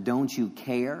disciples said, don't you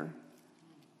care?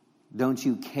 Don't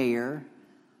you care?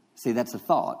 See, that's a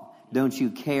thought. Don't you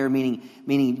care?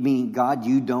 Meaning, God,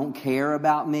 you don't care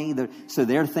about me. So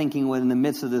they're thinking, in the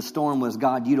midst of the storm was,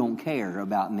 God, you don't care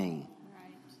about me.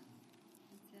 Right.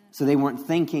 So they weren't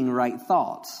thinking right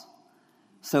thoughts.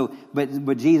 So,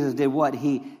 but Jesus did what?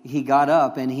 He got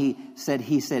up and he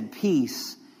said,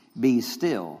 peace, be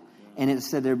still. And it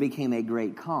said there became a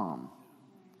great calm.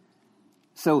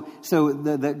 So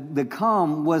the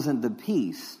calm wasn't the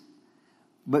peace,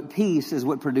 but peace is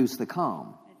what produced the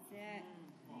calm.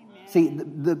 See,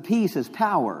 the peace is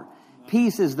power.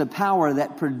 Peace is the power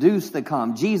that produced the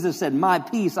calm. Jesus said, my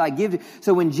peace I give you.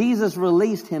 So when Jesus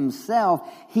released himself,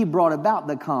 he brought about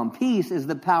the calm. Peace is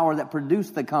the power that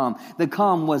produced the calm. The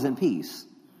calm wasn't peace.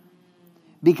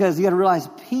 Because you got to realize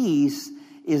peace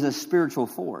is a spiritual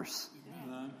force.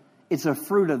 It's a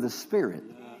fruit of the Spirit.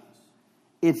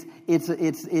 It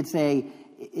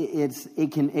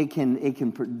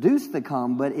can produce the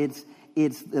calm, but it's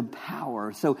the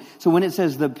power. So when it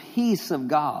says the peace of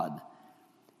God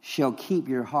shall keep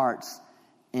your hearts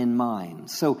and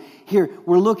minds. So here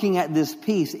we're looking at this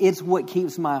peace. It's what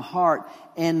keeps my heart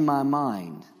and my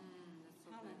mind.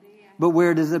 But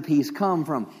where does the peace come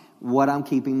from? What I'm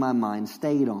keeping my mind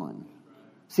stayed on.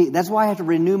 See, that's why I have to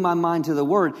renew my mind to the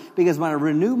Word. Because when I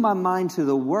renew my mind to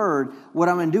the Word, what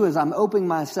I'm going to do is I'm opening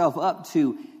myself up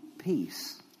to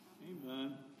peace.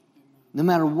 Amen. No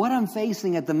matter what I'm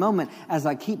facing at the moment, as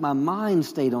I keep my mind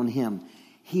stayed on Him,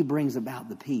 He brings about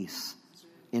the peace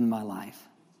in my life.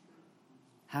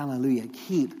 Hallelujah.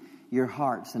 Keep your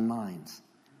hearts and minds.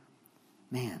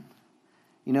 Man,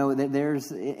 you know,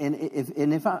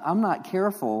 if I'm not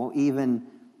careful,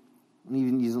 I'm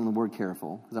even using the word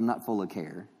careful because I'm not full of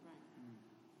care.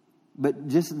 But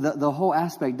just the whole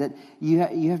aspect that you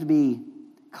have to be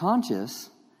conscious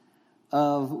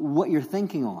of what you're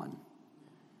thinking on.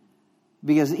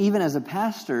 Because even as a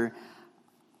pastor,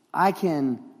 I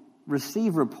can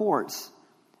receive reports,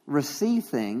 receive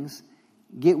things,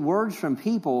 get words from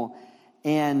people,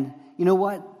 and you know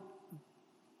what?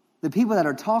 The people that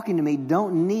are talking to me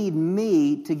don't need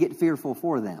me to get fearful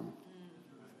for them.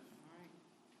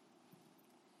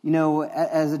 You know,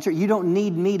 as a church, you don't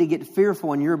need me to get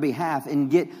fearful on your behalf and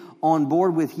get on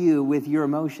board with you with your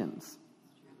emotions.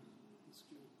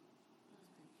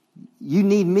 You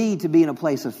need me to be in a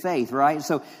place of faith, right?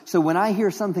 So when I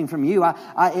hear something from you,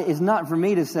 it's not for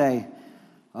me to say,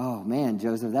 oh man,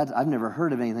 Joseph, I've never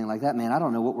heard of anything like that, man. I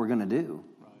don't know what we're going to do.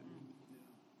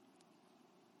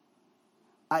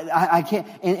 I can't,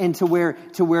 and to where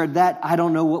that I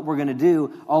don't know what we're going to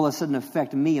do all of a sudden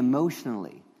affect me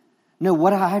emotionally. No,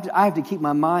 what I have to keep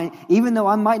my mind, even though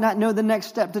I might not know the next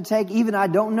step to take, even I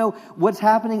don't know what's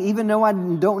happening, even though I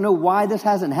don't know why this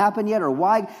hasn't happened yet or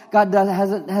why God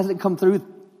hasn't come through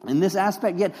in this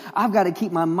aspect yet, I've got to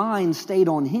keep my mind stayed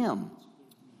on Him.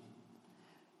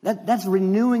 That's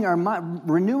renewing our mind.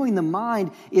 Renewing the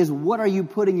mind is what are you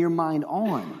putting your mind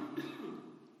on?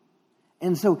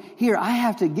 And so here I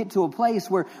have to get to a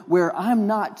place where I'm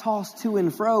not tossed to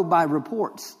and fro by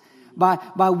reports. By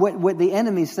what the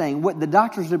enemy's saying, what the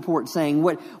doctor's report saying,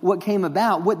 what came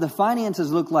about, what the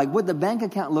finances look like, what the bank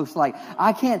account looks like.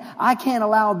 I can't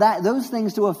allow those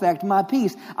things to affect my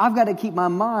peace. I've got to keep my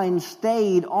mind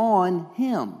stayed on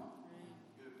Him.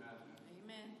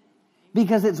 Amen.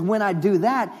 Because it's when I do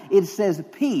that, it says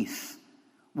peace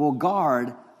will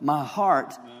guard my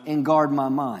heart and guard my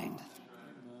mind.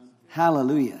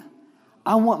 Hallelujah.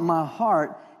 I want my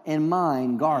heart and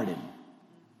mind guarded.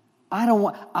 I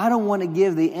don't want to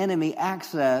give the enemy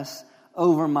access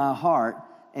over my heart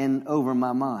and over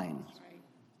my mind. That's right.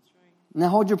 Now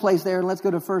hold your place there and let's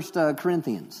go to 1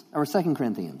 Corinthians or 2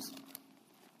 Corinthians.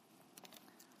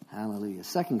 Hallelujah.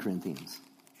 2 Corinthians.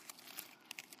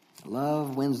 I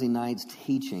love Wednesday nights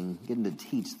teaching, getting to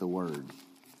teach the Word.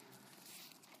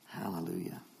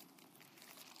 Hallelujah.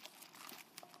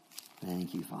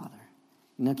 Thank you, Father.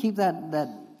 Now keep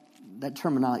that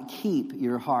terminology. Keep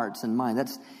your hearts and mind.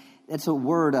 That's a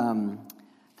word. I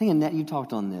think Annette, you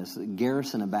talked on this.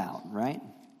 Garrison about, right?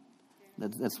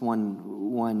 That's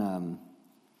one.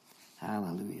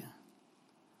 Hallelujah.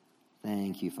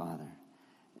 Thank you, Father.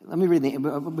 Let me read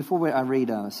before I read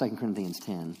 2 Corinthians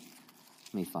 10.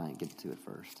 Let me get to it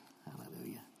first.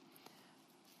 Hallelujah.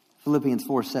 Philippians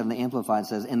 4:7, the Amplified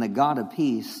says, "And the God of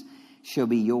peace shall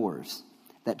be yours,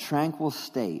 that tranquil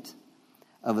state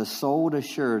of a soul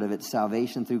assured of its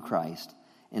salvation through Christ,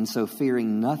 and so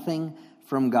fearing nothing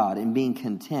from God, and being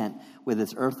content with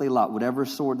its earthly lot, whatever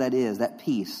sort that is, that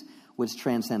peace which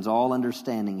transcends all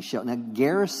understanding shall." Now,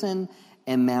 garrison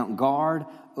and mount guard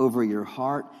over your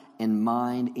heart and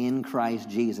mind in Christ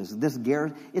Jesus.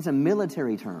 It's a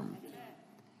military term.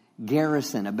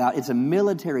 Garrison it's a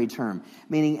military term,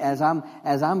 meaning as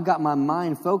I'm got my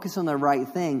mind focused on the right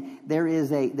thing, there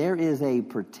is a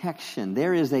protection,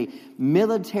 there is a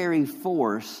military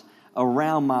force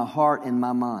around my heart and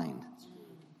my mind.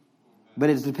 But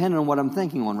it's dependent on what I'm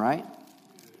thinking on, right?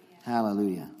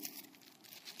 Hallelujah.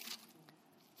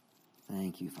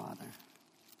 Thank you, Father.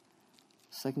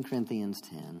 2 Corinthians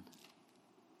 10.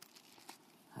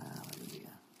 Hallelujah.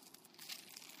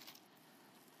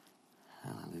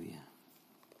 Hallelujah.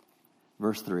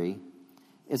 Verse 3.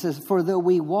 It says, "For though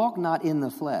we walk not in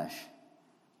the flesh,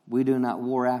 we do not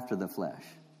war after the flesh."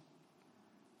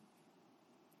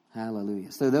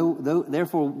 Hallelujah. So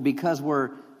therefore, because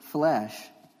we're flesh,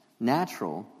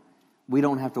 natural, we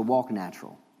don't have to walk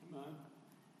natural.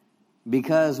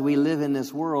 Because we live in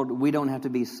this world, we don't have to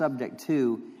be subject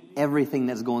to everything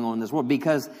that's going on in this world.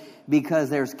 Because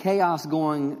there's chaos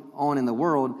going on in the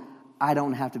world, I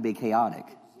don't have to be chaotic.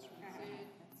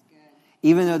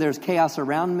 Even though there's chaos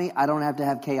around me, I don't have to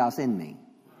have chaos in me.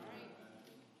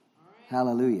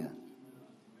 Hallelujah.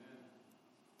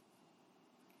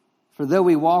 "For though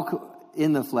we walk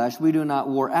in the flesh, we do not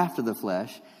war after the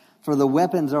flesh. For the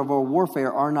weapons of our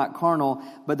warfare are not carnal,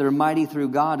 but they're mighty through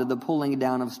God to the pulling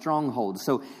down of strongholds."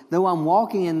 So though I'm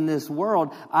walking in this world,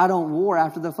 I don't war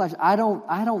after the flesh. I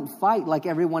don't fight like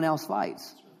everyone else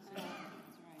fights.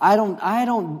 I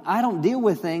don't deal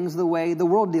with things the way the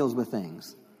world deals with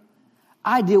things.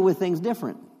 I deal with things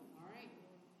different.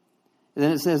 And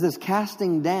then it says this,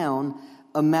 casting down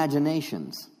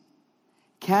imaginations.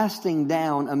 Casting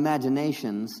down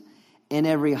imaginations in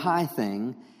every high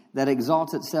thing that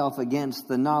exalts itself against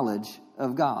the knowledge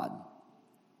of God.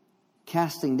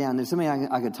 Casting down. There's something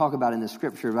I could talk about in the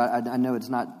scripture, but I know it's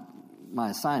not my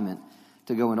assignment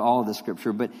to go into all of the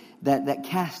scripture, but that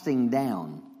casting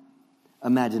down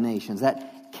imaginations.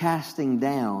 That casting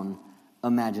down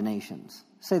imaginations.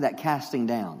 Say that, casting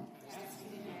down.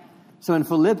 So in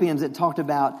Philippians, it talked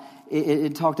about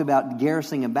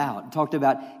garrisoning about. It talked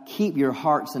about keep your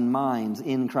hearts and minds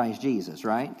in Christ Jesus,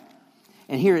 right?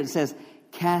 And here it says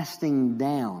casting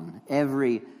down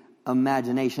every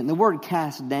imagination. The word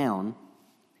cast down,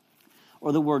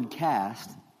 or the word cast,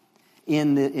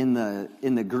 in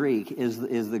the Greek is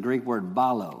the Greek word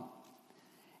balo,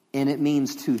 and it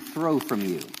means to throw from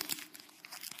you.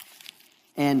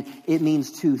 And it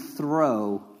means to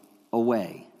throw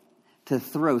away. To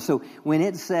throw. So when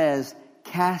it says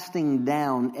casting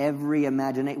down every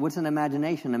imagination, what's an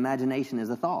imagination? Imagination is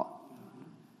a thought.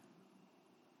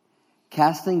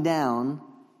 Casting down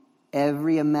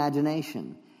every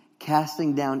imagination.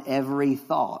 Casting down every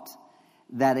thought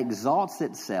that exalts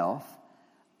itself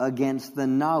against the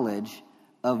knowledge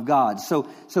of God. So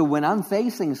when I'm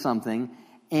facing something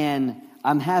and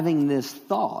I'm having this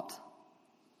thought,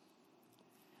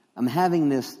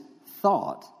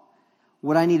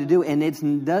 what I need to do, and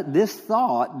this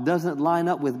thought doesn't line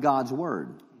up with God's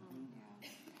word.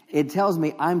 It tells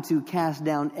me I'm to cast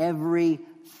down every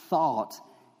thought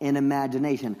and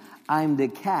imagination. I'm to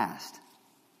cast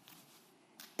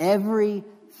every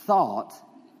thought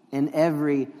and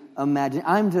every imagination.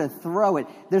 I'm to throw it.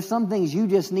 There's some things you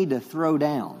just need to throw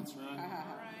down.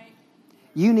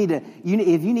 If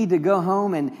you need to go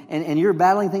home and you're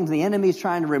battling things, the enemy's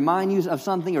trying to remind you of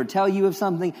something or tell you of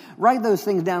something, write those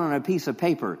things down on a piece of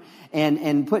paper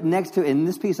and put next to it on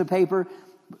this piece of paper,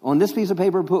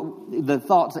 put the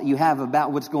thoughts that you have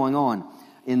about what's going on.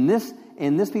 In this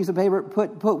piece of paper,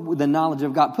 put the knowledge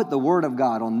of God, put the word of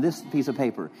God on this piece of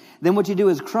paper. Then what you do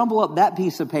is crumble up that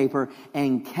piece of paper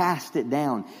and cast it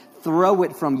down. Throw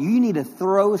it from you. You need to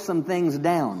throw some things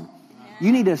down.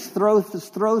 You need to throw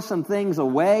some things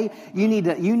away. You need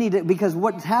to, because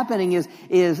what's happening is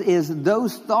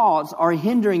those thoughts are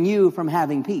hindering you from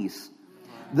having peace.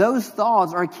 Those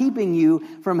thoughts are keeping you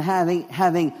from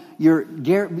having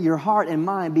your heart and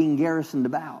mind being garrisoned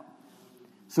about.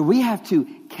 So we have to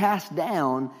cast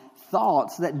down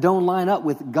thoughts that don't line up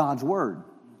with God's word.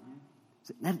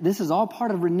 This is all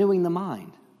part of renewing the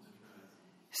mind.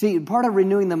 See, part of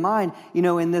renewing the mind,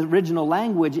 in the original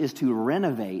language is to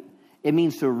renovate. It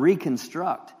means to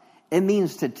reconstruct. It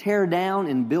means to tear down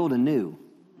and build anew.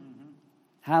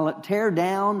 Tear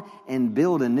down and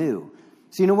build anew.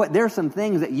 So you know what? There's some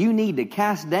things that you need to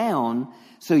cast down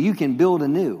so you can build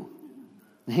anew.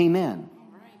 Amen.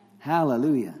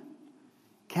 Hallelujah.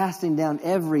 Casting down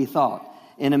every thought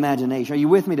and imagination. Are you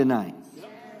with me tonight?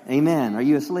 Amen. Are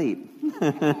you asleep?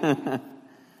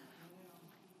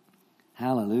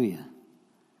 Hallelujah.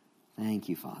 Thank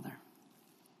you, Father.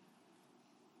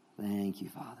 Thank you,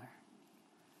 Father.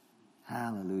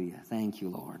 Hallelujah. Thank you,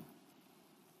 Lord.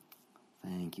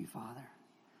 Thank you, Father.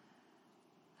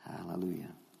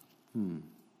 Hallelujah.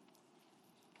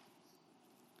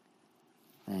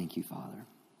 Thank you, Father.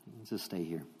 Let's just stay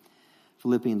here.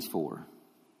 Philippians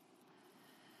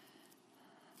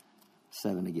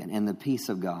 4:7 again. And the peace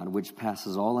of God, which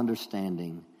passes all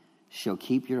understanding, shall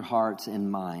keep your hearts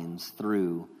and minds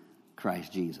through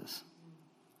Christ Jesus.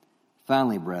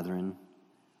 Finally, brethren,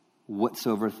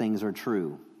 whatsoever things are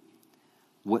true,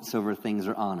 whatsoever things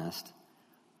are honest,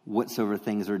 whatsoever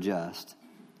things are just,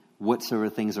 whatsoever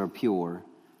things are pure,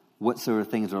 whatsoever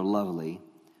things are lovely,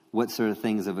 whatsoever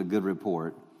things of a good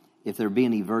report, if there be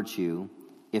any virtue,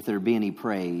 if there be any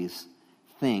praise,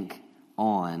 think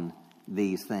on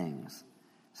these things.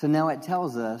 So now it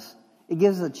tells us, it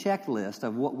gives a checklist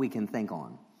of what we can think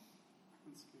on.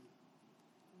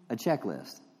 A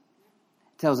checklist.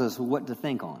 It tells us what to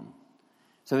think on.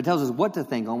 So it tells us what to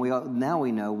think on. Now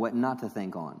we know what not to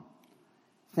think on.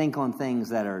 Think on things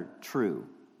that are true.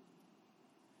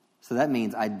 So that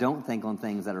means I don't think on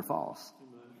things that are false.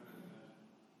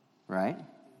 Right?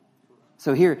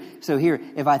 So here,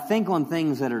 if I think on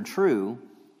things that are true,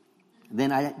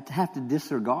 then I have to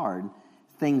disregard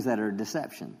things that are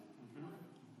deception.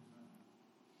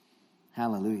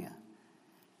 Hallelujah.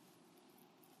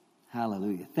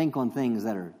 Hallelujah. Think on things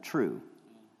that are true.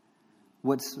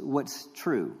 What's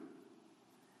true?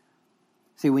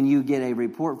 See, when you get a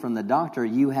report from the doctor,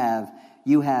 you have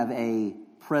a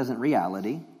present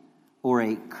reality or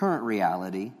a current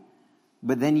reality,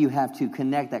 but then you have to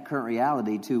connect that current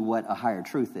reality to what a higher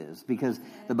truth is, because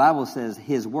the Bible says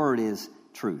His word is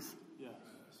truth.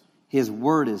 His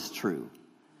word is true.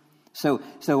 So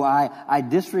I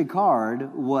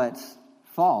disregard what's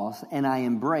false and I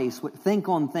think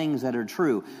on things that are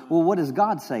true. Well, what does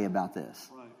God say about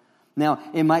this? Now,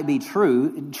 it might be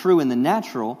true in the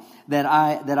natural that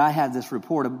I have this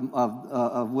report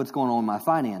of what's going on in my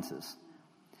finances.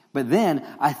 But then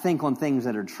I think on things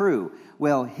that are true.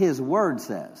 Well, His word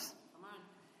says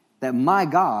that my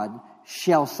God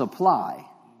shall supply.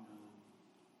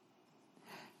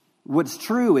 What's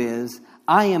true is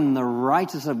I am the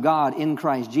righteous of God in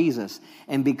Christ Jesus.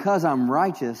 And because I'm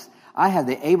righteous, I have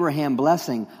the Abraham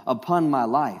blessing upon my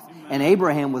life. And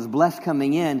Abraham was blessed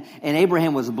coming in, and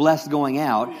Abraham was blessed going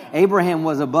out. Abraham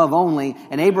was above only,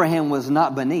 and Abraham was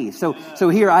not beneath. So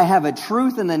here I have a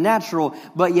truth in the natural,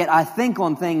 but yet I think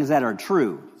on things that are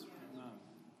true.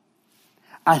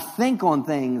 I think on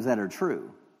things that are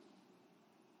true.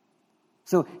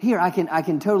 So here I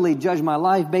can totally judge my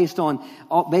life based on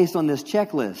this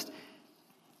checklist.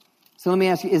 So let me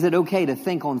ask you, is it okay to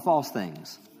think on false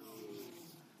things?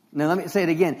 Now let me say it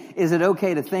again. Is it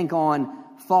okay to think on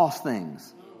false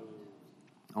things?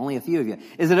 Only a few of you.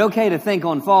 Is it okay to think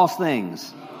on false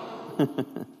things?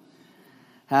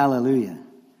 Hallelujah.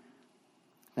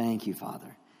 Thank you,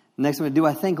 Father. Next one, do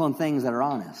I think on things that are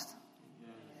honest?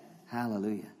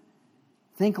 Hallelujah.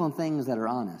 Think on things that are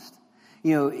honest.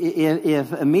 You know,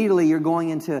 if immediately you're going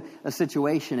into a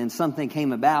situation and something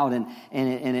came about and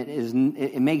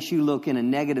it makes you look in a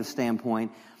negative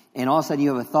standpoint, and all of a sudden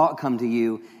you have a thought come to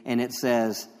you and it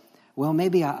says, well,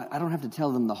 maybe I don't have to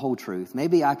tell them the whole truth.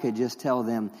 Maybe I could just tell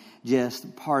them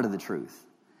just part of the truth.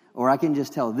 Or I can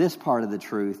just tell this part of the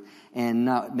truth and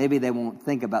maybe they won't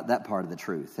think about that part of the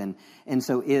truth. And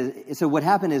so what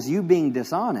happened is you being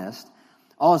dishonest,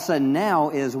 all of a sudden now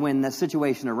is when that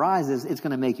situation arises, it's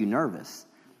going to make you nervous.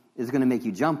 It's going to make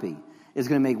you jumpy. It's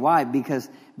going to make why? Because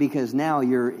now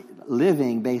you're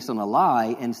living based on a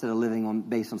lie instead of living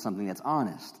based on something that's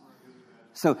honest.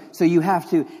 So you have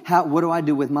to, what do I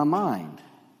do with my mind?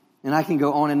 And I can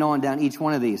go on and on down each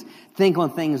one of these. Think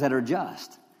on things that are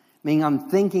just. Meaning I'm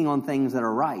thinking on things that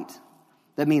are right.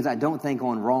 That means I don't think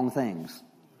on wrong things.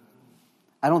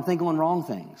 I don't think on wrong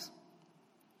things.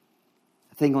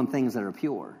 I think on things that are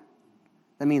pure.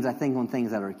 That means I think on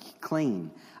things that are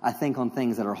clean. I think on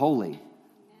things that are holy.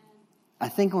 I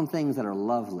think on things that are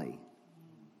lovely.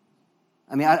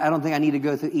 I mean, I don't think I need to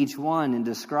go through each one and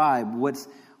describe what's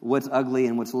ugly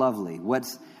and what's lovely,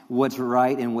 what's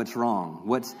right and what's wrong,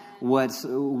 what's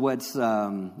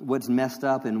messed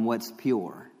up and what's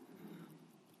pure.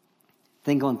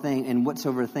 Think on things, and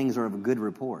whatsoever things are of a good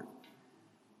report.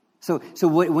 So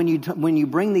when you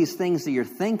bring these things to your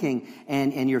thinking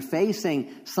and you're facing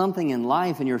something in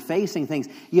life and you're facing things,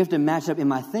 you have to match up.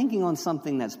 Am I thinking on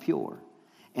something that's pure?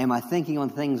 Am I thinking on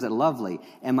things that are lovely?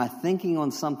 Am I thinking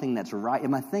on something that's right?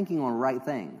 Am I thinking on right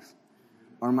things?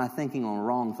 Or am I thinking on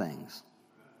wrong things?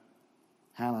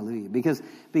 Hallelujah. Because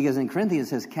in Corinthians it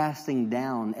says, casting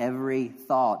down every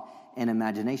thought and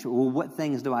imagination. Well, what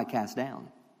things do I cast down?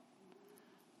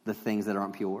 The things that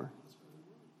aren't pure.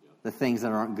 The things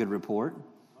that aren't good report.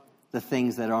 The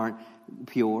things that aren't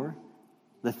pure.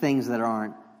 The things that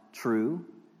aren't true.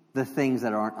 The things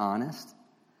that aren't honest.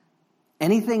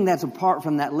 Anything that's apart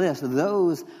from that list,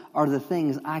 those are the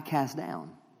things I cast down.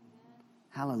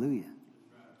 Hallelujah.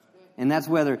 And that's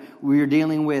whether we're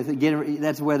dealing with,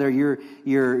 that's whether you're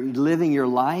living your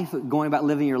life, going about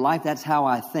living your life. That's how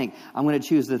I think. I'm going to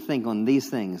choose to think on these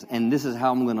things, and this is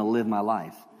how I'm going to live my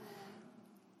life.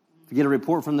 If you get a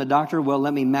report from the doctor, well,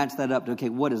 let me match that up to, okay,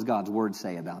 what does God's word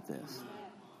say about this?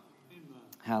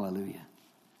 Hallelujah.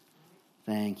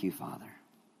 Thank you, Father.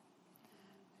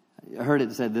 I heard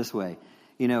it said this way,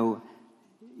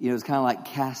 it's kind of like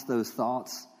cast those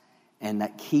thoughts and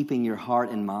that keeping your heart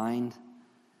and mind.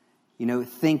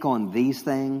 Think on these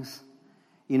things.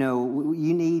 We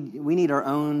need our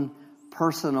own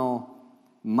personal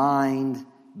mind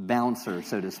bouncer,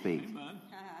 so to speak.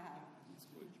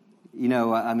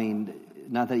 I mean,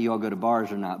 not that you all go to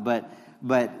bars or not, but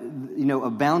a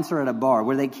bouncer at a bar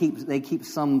where they keep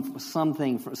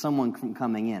something for someone from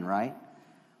coming in, right?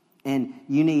 And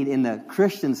you need, in the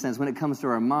Christian sense, when it comes to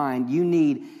our mind, you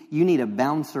need a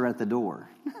bouncer at the door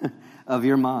of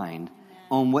your mind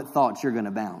on what thoughts you're going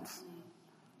to bounce.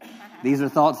 These are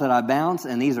thoughts that I bounce,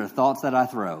 and these are thoughts that I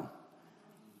throw.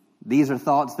 These are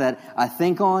thoughts that I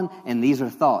think on, and these are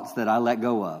thoughts that I let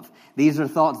go of. These are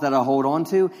thoughts that I hold on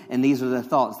to, and these are the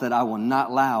thoughts that I will not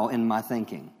allow in my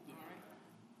thinking.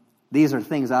 These are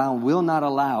things I will not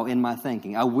allow in my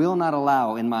thinking. I will not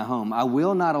allow in my home.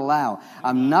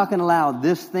 I'm not going to allow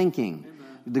this thinking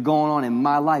to go on in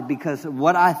my life, because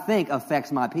what I think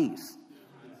affects my peace.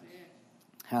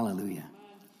 Hallelujah.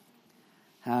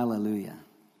 Hallelujah.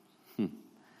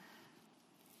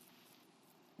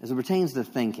 As it pertains to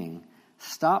thinking,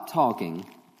 stop talking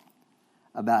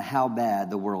about how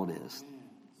bad the world is.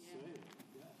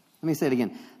 Let me say it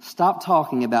again. Stop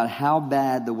talking about how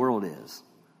bad the world is.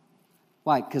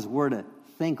 Why? Because we're to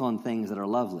think on things that are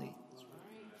lovely.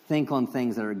 Think on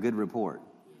things that are a good report.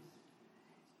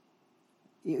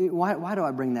 Why do I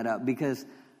bring that up? Because,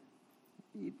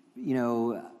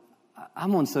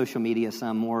 I'm on social media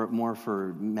some, more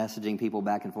for messaging people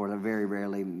back and forth. I very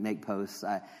rarely make posts.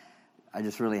 I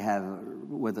just really have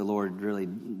what the Lord really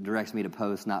directs me to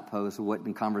post, not post,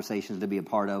 what conversations to be a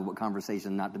part of, what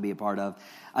conversations not to be a part of.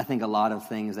 I think a lot of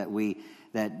things that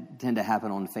tend to happen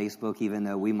on Facebook, even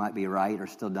though we might be right, are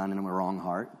still done in a wrong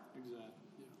heart. Exactly.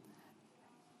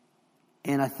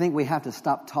 Yeah. And I think we have to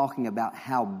stop talking about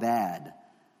how bad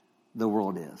the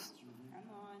world is. Come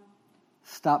on.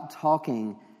 Stop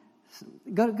talking.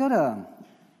 Go to,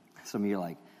 some of you are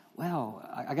like, well,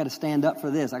 I got to stand up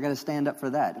for this. I got to stand up for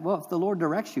that. Well, if the Lord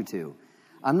directs you to,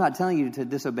 I'm not telling you to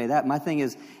disobey that. My thing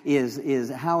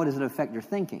is how does it affect your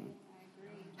thinking?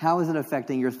 How is it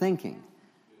affecting your thinking?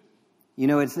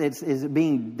 It's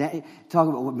being talk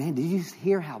about. Well, man, did you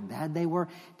hear how bad they were?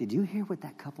 Did you hear what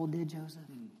that couple did, Joseph?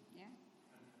 Yeah.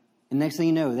 And next thing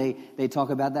you know, they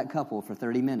talk about that couple for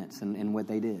 30 minutes and what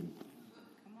they did.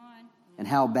 And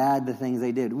how bad the things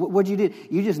they did. What you did,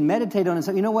 you just meditate on it.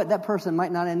 So you know what? That person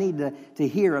might not need to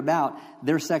hear about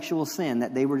their sexual sin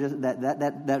that they were just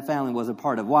that family was a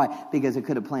part of. Why? Because it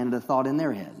could have planted a thought in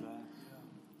their head.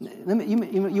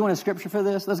 You want a scripture for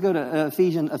this? Let's go to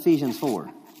Ephesians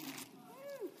 4.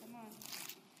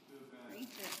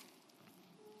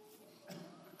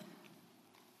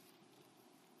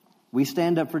 We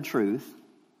stand up for truth.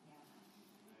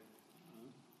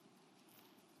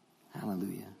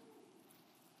 Hallelujah.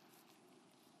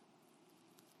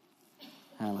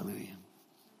 Hallelujah.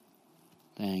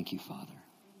 Thank you, Father.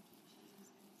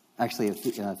 Actually,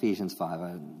 Ephesians 5.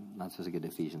 I'm not supposed to get to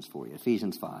Ephesians 4 yet.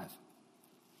 Ephesians 5.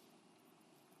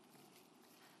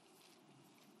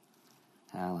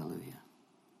 Hallelujah.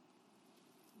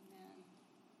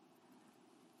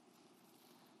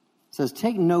 It says,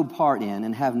 take no part in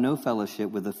and have no fellowship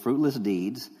with the fruitless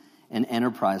deeds and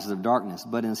enterprises of darkness,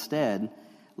 but instead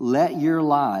let your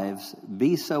lives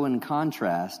be so in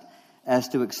contrast as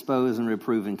to expose and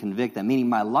reprove and convict them. Meaning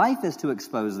my life is to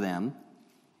expose them.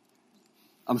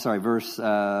 I'm sorry, verse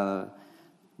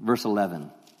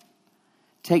 11.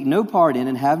 Take no part in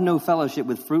and have no fellowship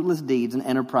with fruitless deeds and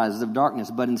enterprises of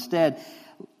darkness, but instead,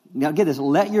 now get this,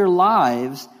 let your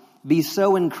lives be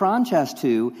so in contrast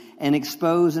to and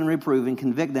expose and reprove and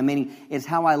convict them. Meaning it's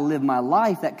how I live my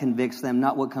life that convicts them,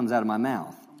 not what comes out of my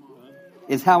mouth.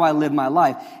 It's how I live my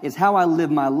life. It's how I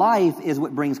live my life is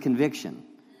what brings conviction.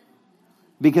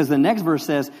 Because the next verse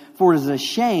says, for it is a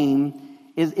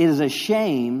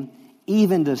shame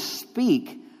even to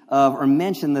speak of or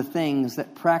mention the things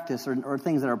that practice or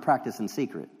things that are practiced in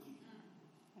secret.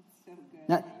 That's so good.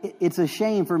 Now, it's a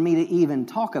shame for me to even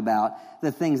talk about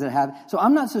the things that have. So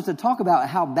I'm not supposed to talk about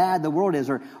how bad the world is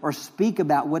or speak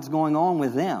about what's going on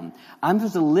with them. I'm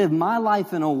supposed to live my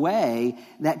life in a way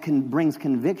that brings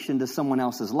conviction to someone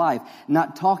else's life,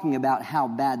 not talking about how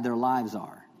bad their lives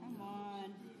are. Come on.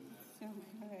 So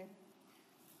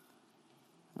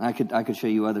good. I could show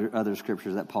you other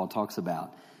scriptures that Paul talks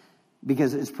about.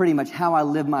 Because it's pretty much how I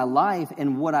live my life,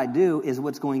 and what I do is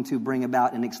what's going to bring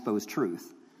about and expose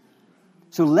truth.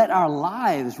 So let our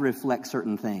lives reflect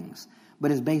certain things, but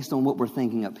it's based on what we're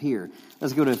thinking up here.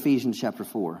 Let's go to Ephesians chapter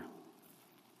 4.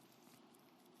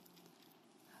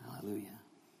 Hallelujah.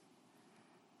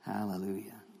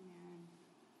 Hallelujah.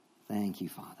 Thank you,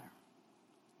 Father.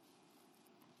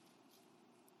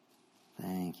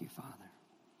 Thank you, Father.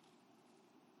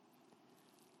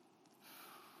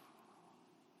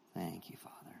 Thank you,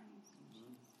 Father.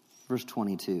 Verse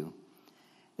 22.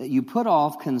 That you put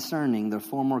off concerning the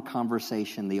former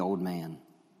conversation the old man.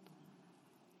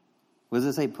 What does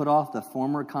it say? Put off the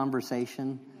former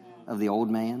conversation of the old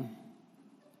man?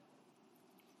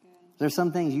 There's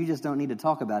some things you just don't need to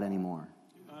talk about anymore.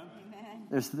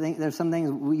 There's some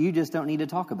things you just don't need to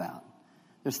talk about.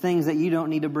 There's things that you don't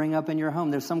need to bring up in your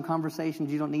home. There's some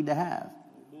conversations you don't need to have.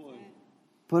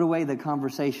 Put away the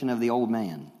conversation of the old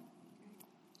man.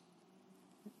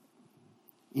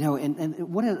 You know,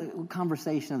 and what a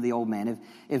conversation of the old man.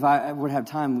 If I would have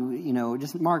time, you know,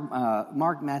 just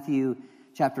mark Matthew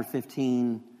chapter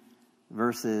 15,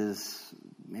 verses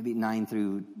maybe 9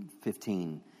 through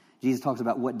 15. Jesus talks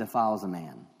about what defiles a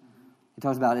man. He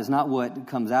talks about it's not what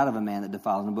comes out of a man that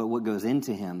defiles him, but what goes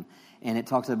into him. And it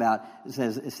talks about,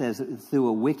 it says through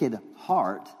a wicked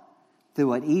heart,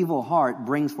 through an evil heart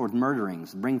brings forth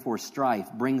murderings, brings forth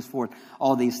strife, brings forth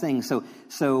all these things.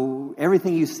 So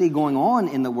everything you see going on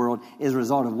in the world is a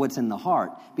result of what's in the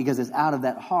heart, because it's out of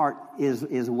that heart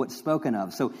is what's spoken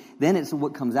of. So then it's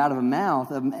what comes out of a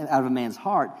mouth, out of a man's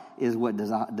heart, is what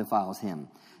defiles him.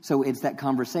 So it's that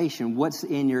conversation. What's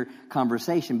in your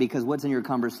conversation? Because what's in your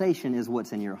conversation is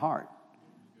what's in your heart.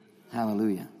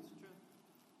 Hallelujah.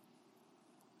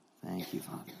 Thank you,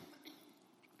 Father.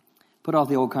 Put off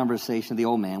the old conversation of the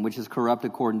old man, which is corrupt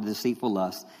according to deceitful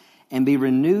lust, and be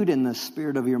renewed in the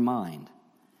spirit of your mind,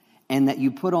 and that you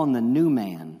put on the new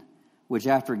man, which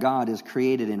after God is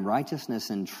created in righteousness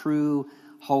and true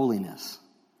holiness.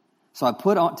 So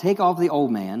I take off the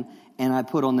old man, and I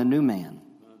put on the new man.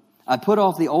 I put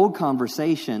off the old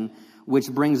conversation,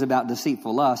 which brings about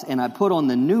deceitful lust, and I put on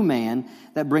the new man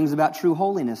that brings about true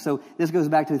holiness. So this goes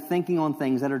back to thinking on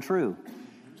things that are true.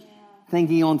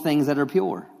 Thinking on things that are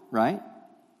pure. Right?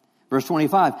 Verse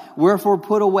 25, wherefore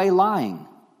put away lying,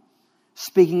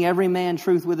 speaking every man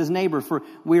truth with his neighbor, for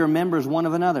we are members one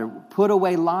of another. Put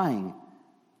away lying,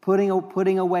 putting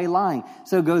away lying.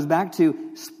 So it goes back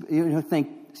to,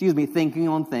 thinking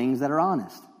on things that are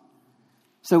honest.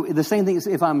 So the same thing is,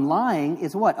 if I'm lying,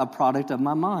 it's what? A product of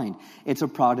my mind. It's a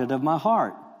product of my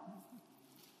heart.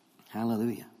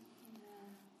 Hallelujah.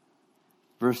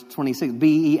 Verse 26, be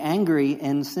ye angry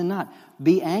and sin not.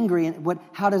 Be angry. And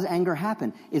how does anger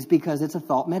happen? It's because it's a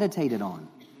thought meditated on.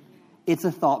 It's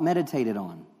a thought meditated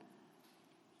on.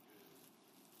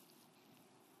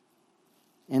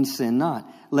 And sin not.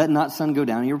 Let not sun go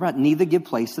down in your wrath. Neither give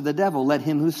place to the devil. Let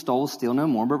him who stole steal no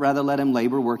more, but rather let him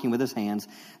labor, working with his hands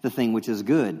the thing which is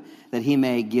good, that he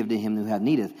may give to him who have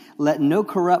needeth. Let no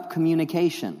corrupt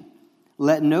communication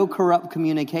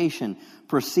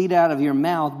proceed out of your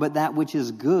mouth, but that which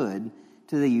is good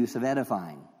to the use of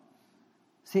edifying.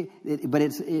 See,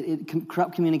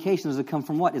 corrupt communications will come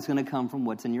from what? It's going to come from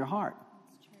what's in your heart.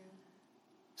 That's true.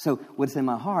 So what's in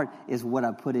my heart is what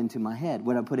I put into my head,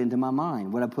 what I put into my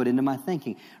mind, what I put into my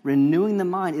thinking. Renewing the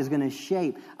mind is going to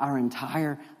shape our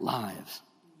entire lives.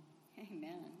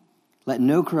 Amen. Let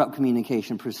no corrupt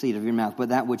communication proceed of your mouth, but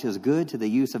that which is good to the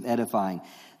use of edifying,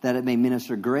 that it may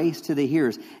minister grace to the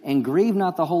hearers. And grieve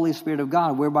not the Holy Spirit of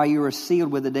God, whereby you are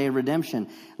sealed with the day of redemption.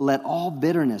 Let all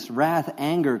bitterness, wrath,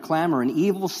 anger, clamor, and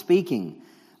evil speaking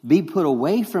be put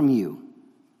away from you.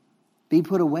 Be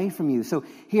put away from you. So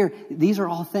here, these are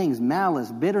all things,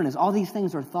 malice, bitterness, all these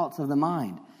things are thoughts of the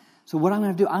mind. So what I'm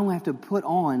going to do, I'm going to have to put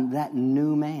on that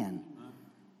new man.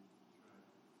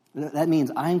 That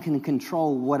means I can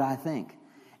control what I think.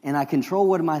 And I control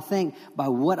what I think by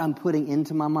what I'm putting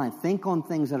into my mind. Think on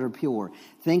things that are pure.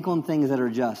 Think on things that are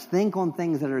just. Think on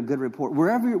things that are a good report.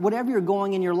 Whatever you're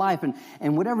going in your life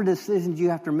and whatever decisions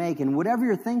you have to make and whatever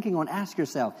you're thinking on, ask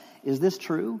yourself, is this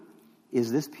true?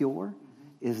 Is this pure?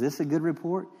 Is this a good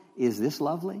report? Is this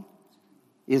lovely?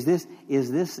 Is this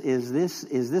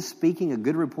speaking a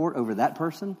good report over that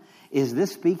person? Is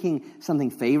this speaking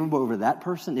something favorable over that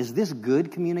person? Is this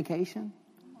good communication?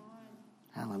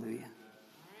 Hallelujah.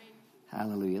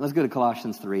 Hallelujah. Let's go to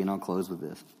Colossians 3 and I'll close with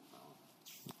this.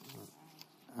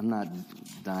 I'm not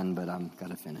done, but I've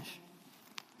got to finish.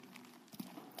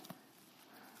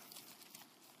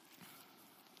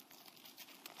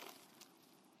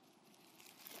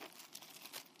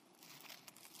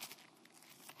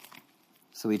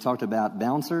 So we talked about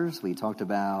bouncers. We talked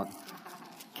about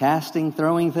casting,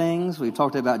 throwing things. We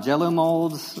talked about Jell-O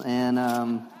molds. And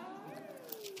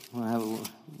we'll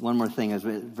have one more thing as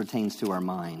it pertains to our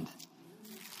mind.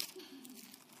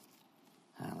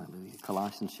 Hallelujah.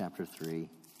 Colossians chapter 3,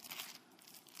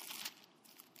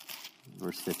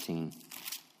 verse 15.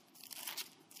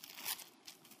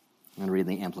 I'm going to read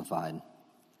the Amplified.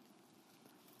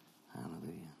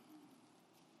 Hallelujah.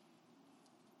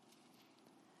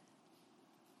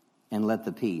 And let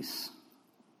the peace.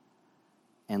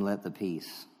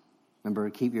 Remember,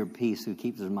 keep your peace who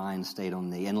keeps his mind stayed on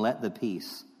thee. And let the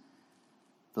peace,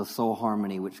 the soul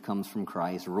harmony which comes from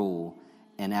Christ, rule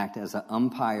and act as an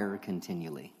umpire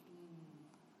continually.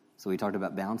 So we talked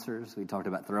about bouncers, we talked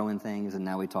about throwing things, and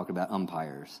now we talk about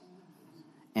umpires.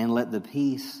 And let the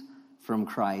peace from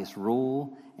Christ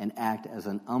rule and act as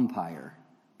an umpire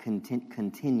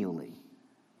continually.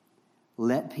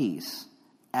 Let peace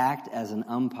act as an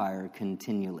umpire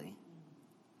continually.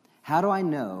 How do I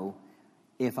know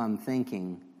if I'm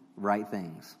thinking right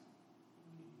things?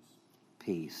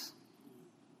 Peace.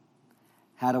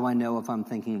 How do I know if I'm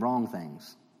thinking wrong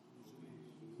things?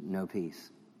 No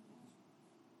peace.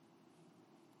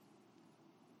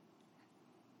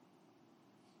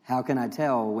 How can I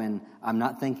tell when I'm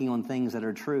not thinking on things that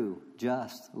are true,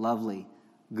 just, lovely,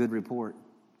 good report?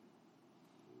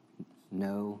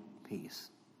 No peace.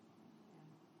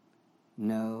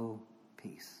 No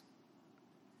peace.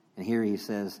 And here he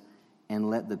says, and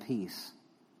let the peace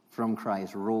from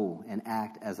Christ rule and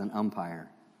act as an umpire.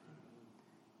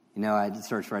 You know, I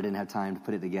searched where I didn't have time to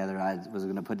put it together. I was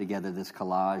going to put together this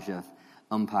collage of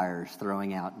umpires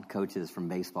throwing out coaches from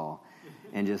baseball.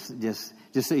 And just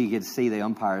so you could see the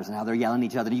umpires and how they're yelling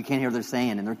at each other. You can't hear what they're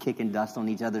saying, and they're kicking dust on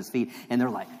each other's feet. And they're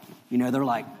like,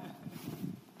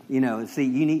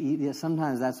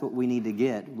 sometimes that's what we need to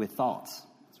get with thoughts.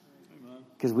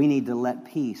 Because we need to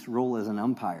let peace rule as an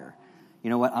umpire. You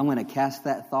know what? I'm going to cast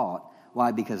that thought.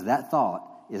 Why? Because that thought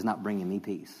is not bringing me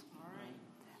peace.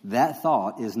 That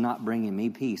thought is not bringing me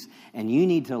peace. And you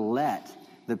need to let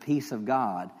the peace of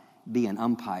God be an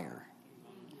umpire.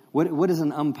 What does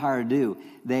an umpire do?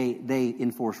 They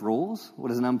enforce rules. What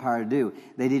does an umpire do?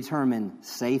 They determine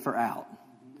safe or out.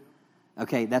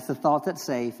 Okay, that's the thought that's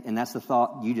safe, and that's the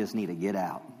thought you just need to get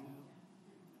out.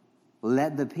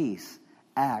 Let the peace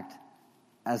act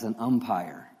as an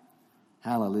umpire.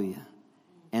 Hallelujah.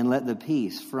 And let the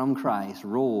peace from Christ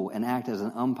rule and act as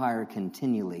an umpire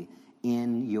continually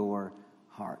in your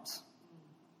hearts.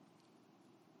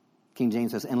 King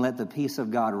James says, and let the peace of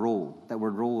God rule. That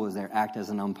word rule is there, act as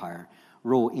an umpire.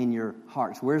 Rule in your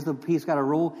hearts. Where's the peace got to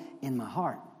rule? In my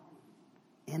heart.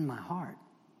 In my heart.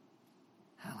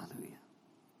 Hallelujah.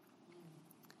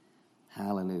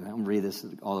 Hallelujah. I'm going to read this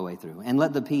all the way through. And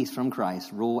let the peace from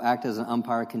Christ rule, act as an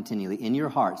umpire continually in your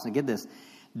hearts. Now get this.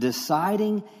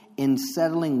 Deciding and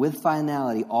settling with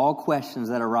finality all questions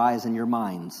that arise in your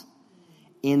minds.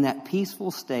 In that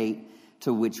peaceful state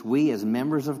to which we as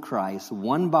members of Christ,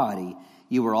 one body,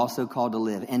 you were also called to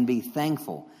live. And be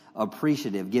thankful,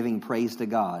 appreciative, giving praise to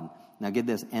God. Now get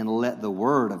this. And let the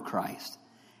word of Christ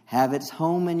have its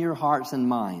home in your hearts and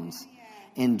minds.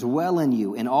 And dwell in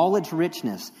you in all its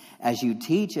richness as you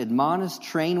teach, admonish,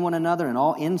 train one another in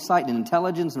all insight and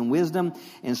intelligence and wisdom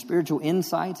and spiritual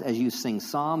insights as you sing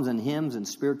psalms and hymns and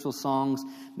spiritual songs,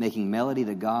 making melody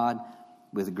to God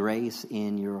with grace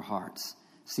in your hearts.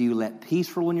 So you let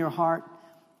peace rule in your heart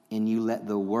and you let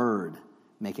the word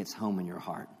make its home in your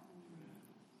heart.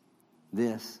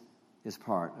 This is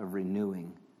part of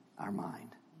renewing our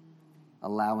mind,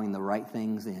 allowing the right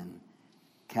things in,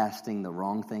 casting the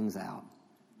wrong things out.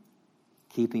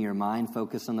 Keeping your mind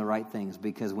focused on the right things,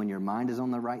 because when your mind is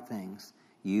on the right things,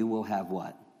 you will have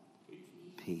what?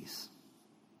 Peace.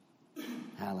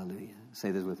 Hallelujah.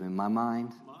 Say this with me. My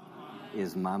mind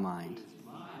is my mind.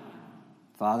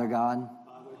 Father God,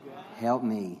 help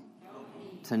me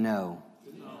to know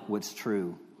what's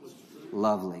true,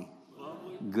 lovely,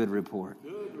 good report,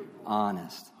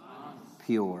 honest,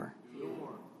 pure.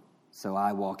 So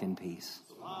I walk in peace.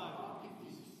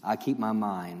 I keep my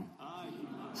mind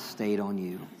stayed on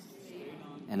you,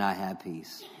 and I have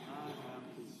peace.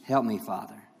 Help me,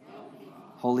 Father.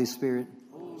 Holy Spirit,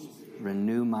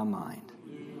 renew my mind.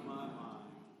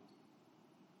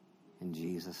 In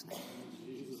Jesus' name.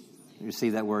 You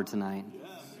receive that word tonight?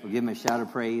 We'll give him a shout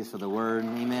of praise for the word.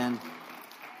 Amen.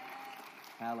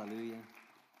 Hallelujah.